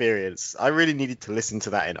an experience. I really needed to listen to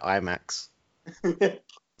that in IMAX.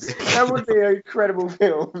 That would be an incredible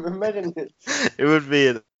film. Imagine it. It would be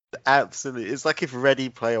an absolute. It's like if Ready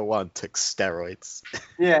Player One took steroids.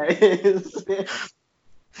 Yeah, it is.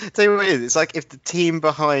 Tell you what it is. It's like if the team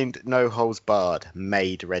behind No Holds Barred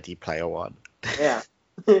made Ready Player One. Yeah.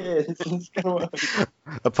 It is. It's gonna work.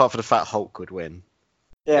 Apart from the fact Hulk would win.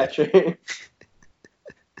 Yeah, true.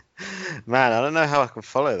 Man, I don't know how I can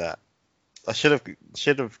follow that. I should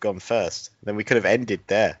have gone first. Then we could have ended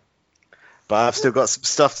there. But I've still got some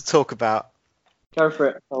stuff to talk about. Go for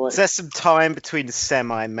it. So there's some time between the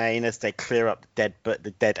semi-main as they clear up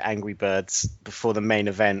the dead Angry Birds before the main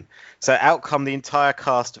event. So out come the entire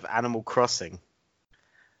cast of Animal Crossing.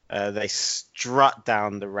 They strut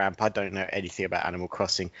down the ramp. I don't know anything about Animal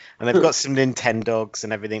Crossing. And they've got some Nintendogs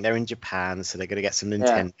and everything. They're in Japan, so they're going to get some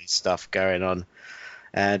Nintendo stuff going on.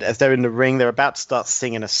 And as they're in the ring, they're about to start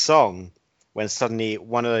singing a song when suddenly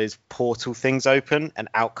one of those portal things open and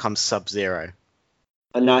out comes Sub-Zero.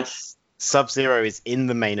 A nice... Sub-Zero is in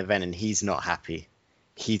the main event and he's not happy.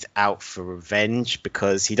 He's out for revenge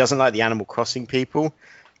because he doesn't like the Animal Crossing people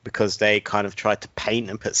because they kind of tried to paint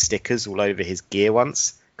and put stickers all over his gear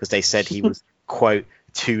once because they said he was, quote,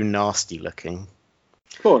 too nasty looking.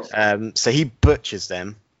 Of course. So he butchers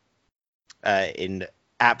them in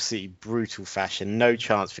absolutely brutal fashion. No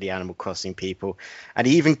chance for the Animal Crossing people. And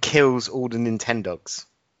he even kills all the Nintendogs.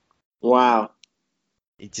 Wow.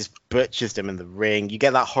 He just butchers them in the ring. You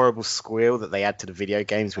get that horrible squeal that they add to the video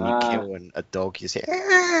games when you kill a dog. You see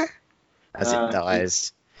as it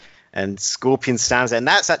dies. And Scorpion stands there. And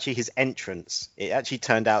that's actually his entrance. It actually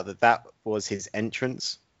turned out that was his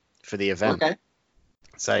entrance for the event. Okay.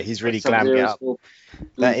 So he's really glammed it up.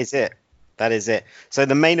 That is it. That is it. So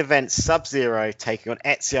the main event, Sub-Zero taking on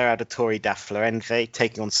Ezio Auditore da Firenze,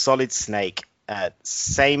 taking on Solid Snake,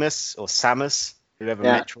 Samus, whoever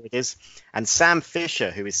Metroid is, and Sam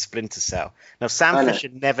Fisher, who is Splinter Cell. Now, Sam Fisher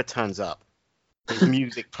never turns up. His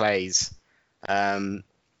music plays,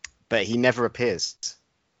 but he never appears.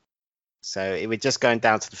 So we're just going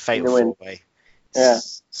down to the fatal four-way. Yeah.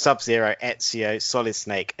 Sub-Zero, Ezio, Solid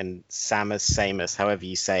Snake, and Samus, however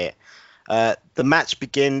you say it. The match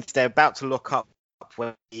begins. They're about to look up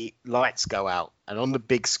when the lights go out, and on the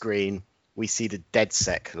big screen we see the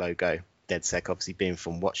DedSec logo. DedSec obviously being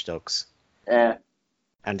from Watch Dogs. Yeah.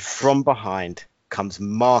 And from behind comes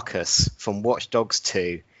Marcus from Watch Dogs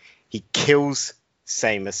 2. He kills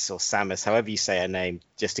Samus, however you say her name,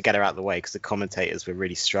 just to get her out of the way because the commentators were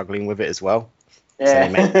really struggling with it as well. Yeah. So they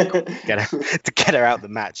made to get her out of the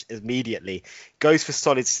match immediately. Goes for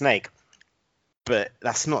Solid Snake. But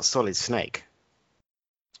that's not Solid Snake.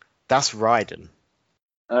 That's Raiden.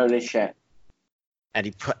 Holy shit.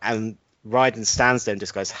 And Raiden stands there and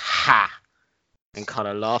just goes, ha! And kind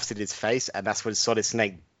of laughs in his face. And that's when Solid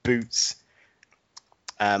Snake boots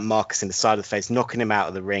Marcus in the side of the face, knocking him out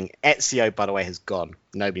of the ring. Ezio, by the way, has gone.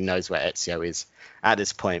 Nobody knows where Ezio is at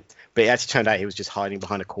this point. But it actually turned out he was just hiding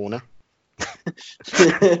behind a corner.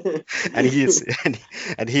 and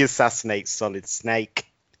he assassinates Solid Snake.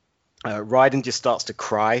 Raiden just starts to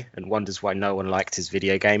cry and wonders why no one liked his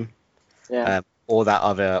video game. Yeah. Or that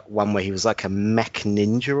other one where he was like a mech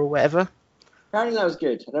ninja or whatever. Apparently that was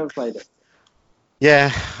good. I never played it.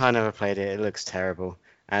 Yeah, I never played it. It looks terrible.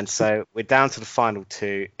 And so we're down to the final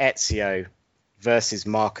two, Ezio versus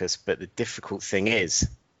Marcus. But the difficult thing is,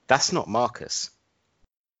 that's not Marcus.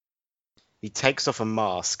 he takes off a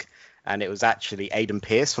mask, and it was actually Aiden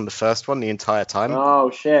Pierce from the first one the entire time. Oh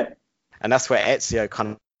shit! And that's where Ezio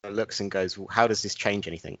kind of looks and goes, well, "How does this change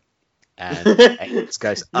anything?" And Aiden just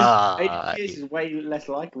goes, Aiden Pierce is way less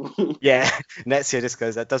likable. Yeah. And Ezio just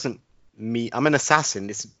goes, "That doesn't mean I'm an assassin.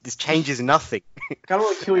 This changes nothing." Kind of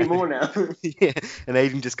want to kill you more now. Yeah. And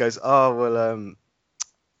Aiden just goes, "Oh well,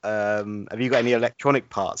 have you got any electronic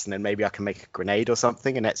parts? And then maybe I can make a grenade or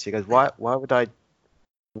something." And Ezio goes, "Why would I?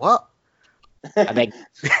 What?" And then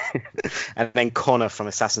and then Connor from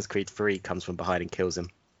Assassin's Creed 3 comes from behind and kills him.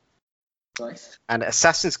 Nice. And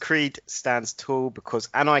Assassin's Creed stands tall because,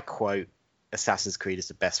 and I quote, Assassin's Creed is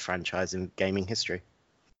the best franchise in gaming history.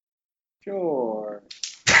 Sure.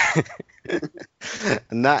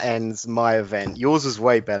 And that ends my event. Yours was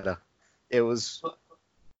way better. It was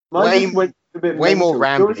Mine went a bit way more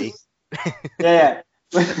mental. rambly. Yeah.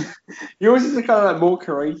 Yours is kind of like more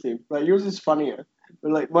creative. Like yours is funnier,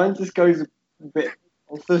 but like mine just goes a bit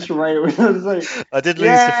off the rails. Like, I did lose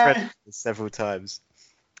a friend several times.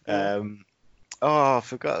 Yeah. I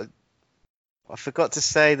forgot to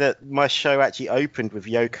say that my show actually opened with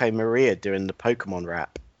Yoko Maria doing the Pokemon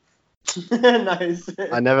rap. Nice.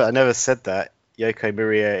 I never said that. Yoko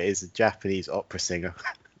Maria is a Japanese opera singer.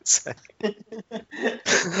 So,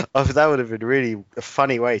 that would have been really a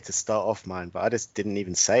funny way to start off mine, but I just didn't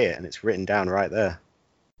even say it, and it's written down right there.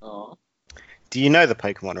 Oh. Do you know the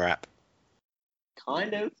Pokemon rap?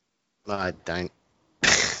 Kind of. I don't.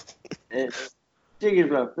 It's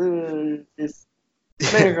Jigglypuff. It's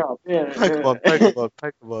Pokemon,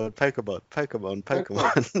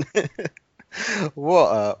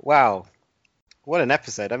 Wow. What an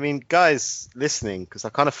episode. I mean, guys listening, because I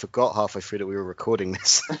kind of forgot halfway through that we were recording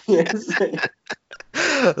this. Yes.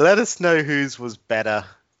 Let us know whose was better.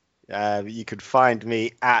 You can find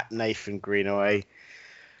me at Nathan Greenaway.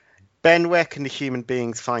 Ben, where can the human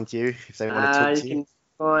beings find you if they want to talk to you? You can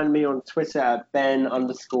find me on Twitter at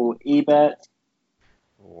Ben_Ebert.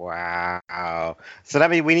 Wow. So that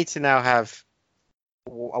means we need to now have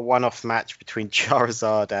a one-off match between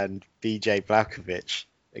Charizard and BJ Blachowicz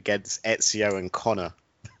against Ezio and Connor.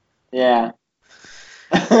 Yeah.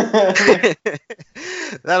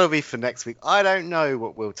 That'll be for next week. I don't know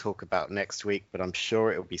what we'll talk about next week, but I'm sure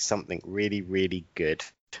it'll be something really, really good.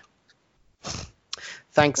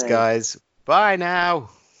 Thanks, guys. Bye now.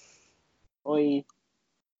 Oi.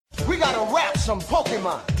 We gotta rap some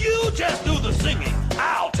Pokemon. You just do the singing.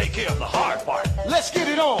 I'll take care of the hard part. Let's get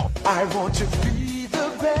it on. I want to be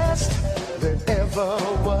the best that ever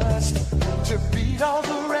was. To beat all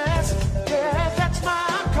the rest. Yeah, that's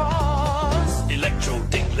my cause. Electro,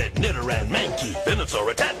 Diglett, Nidoran, Mankey, Venusaur,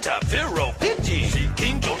 Rattata, Fearow, Pidgey,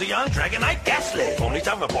 Seaking, Jolteon, Dragonite, Ghastly,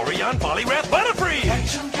 Ponyta, Vaporeon, Poliwrath, Butterfree.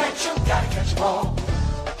 Catch 'em, gotta catch 'em all.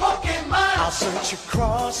 Pokemon! I'll search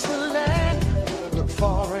across the land, look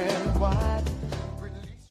far and wide.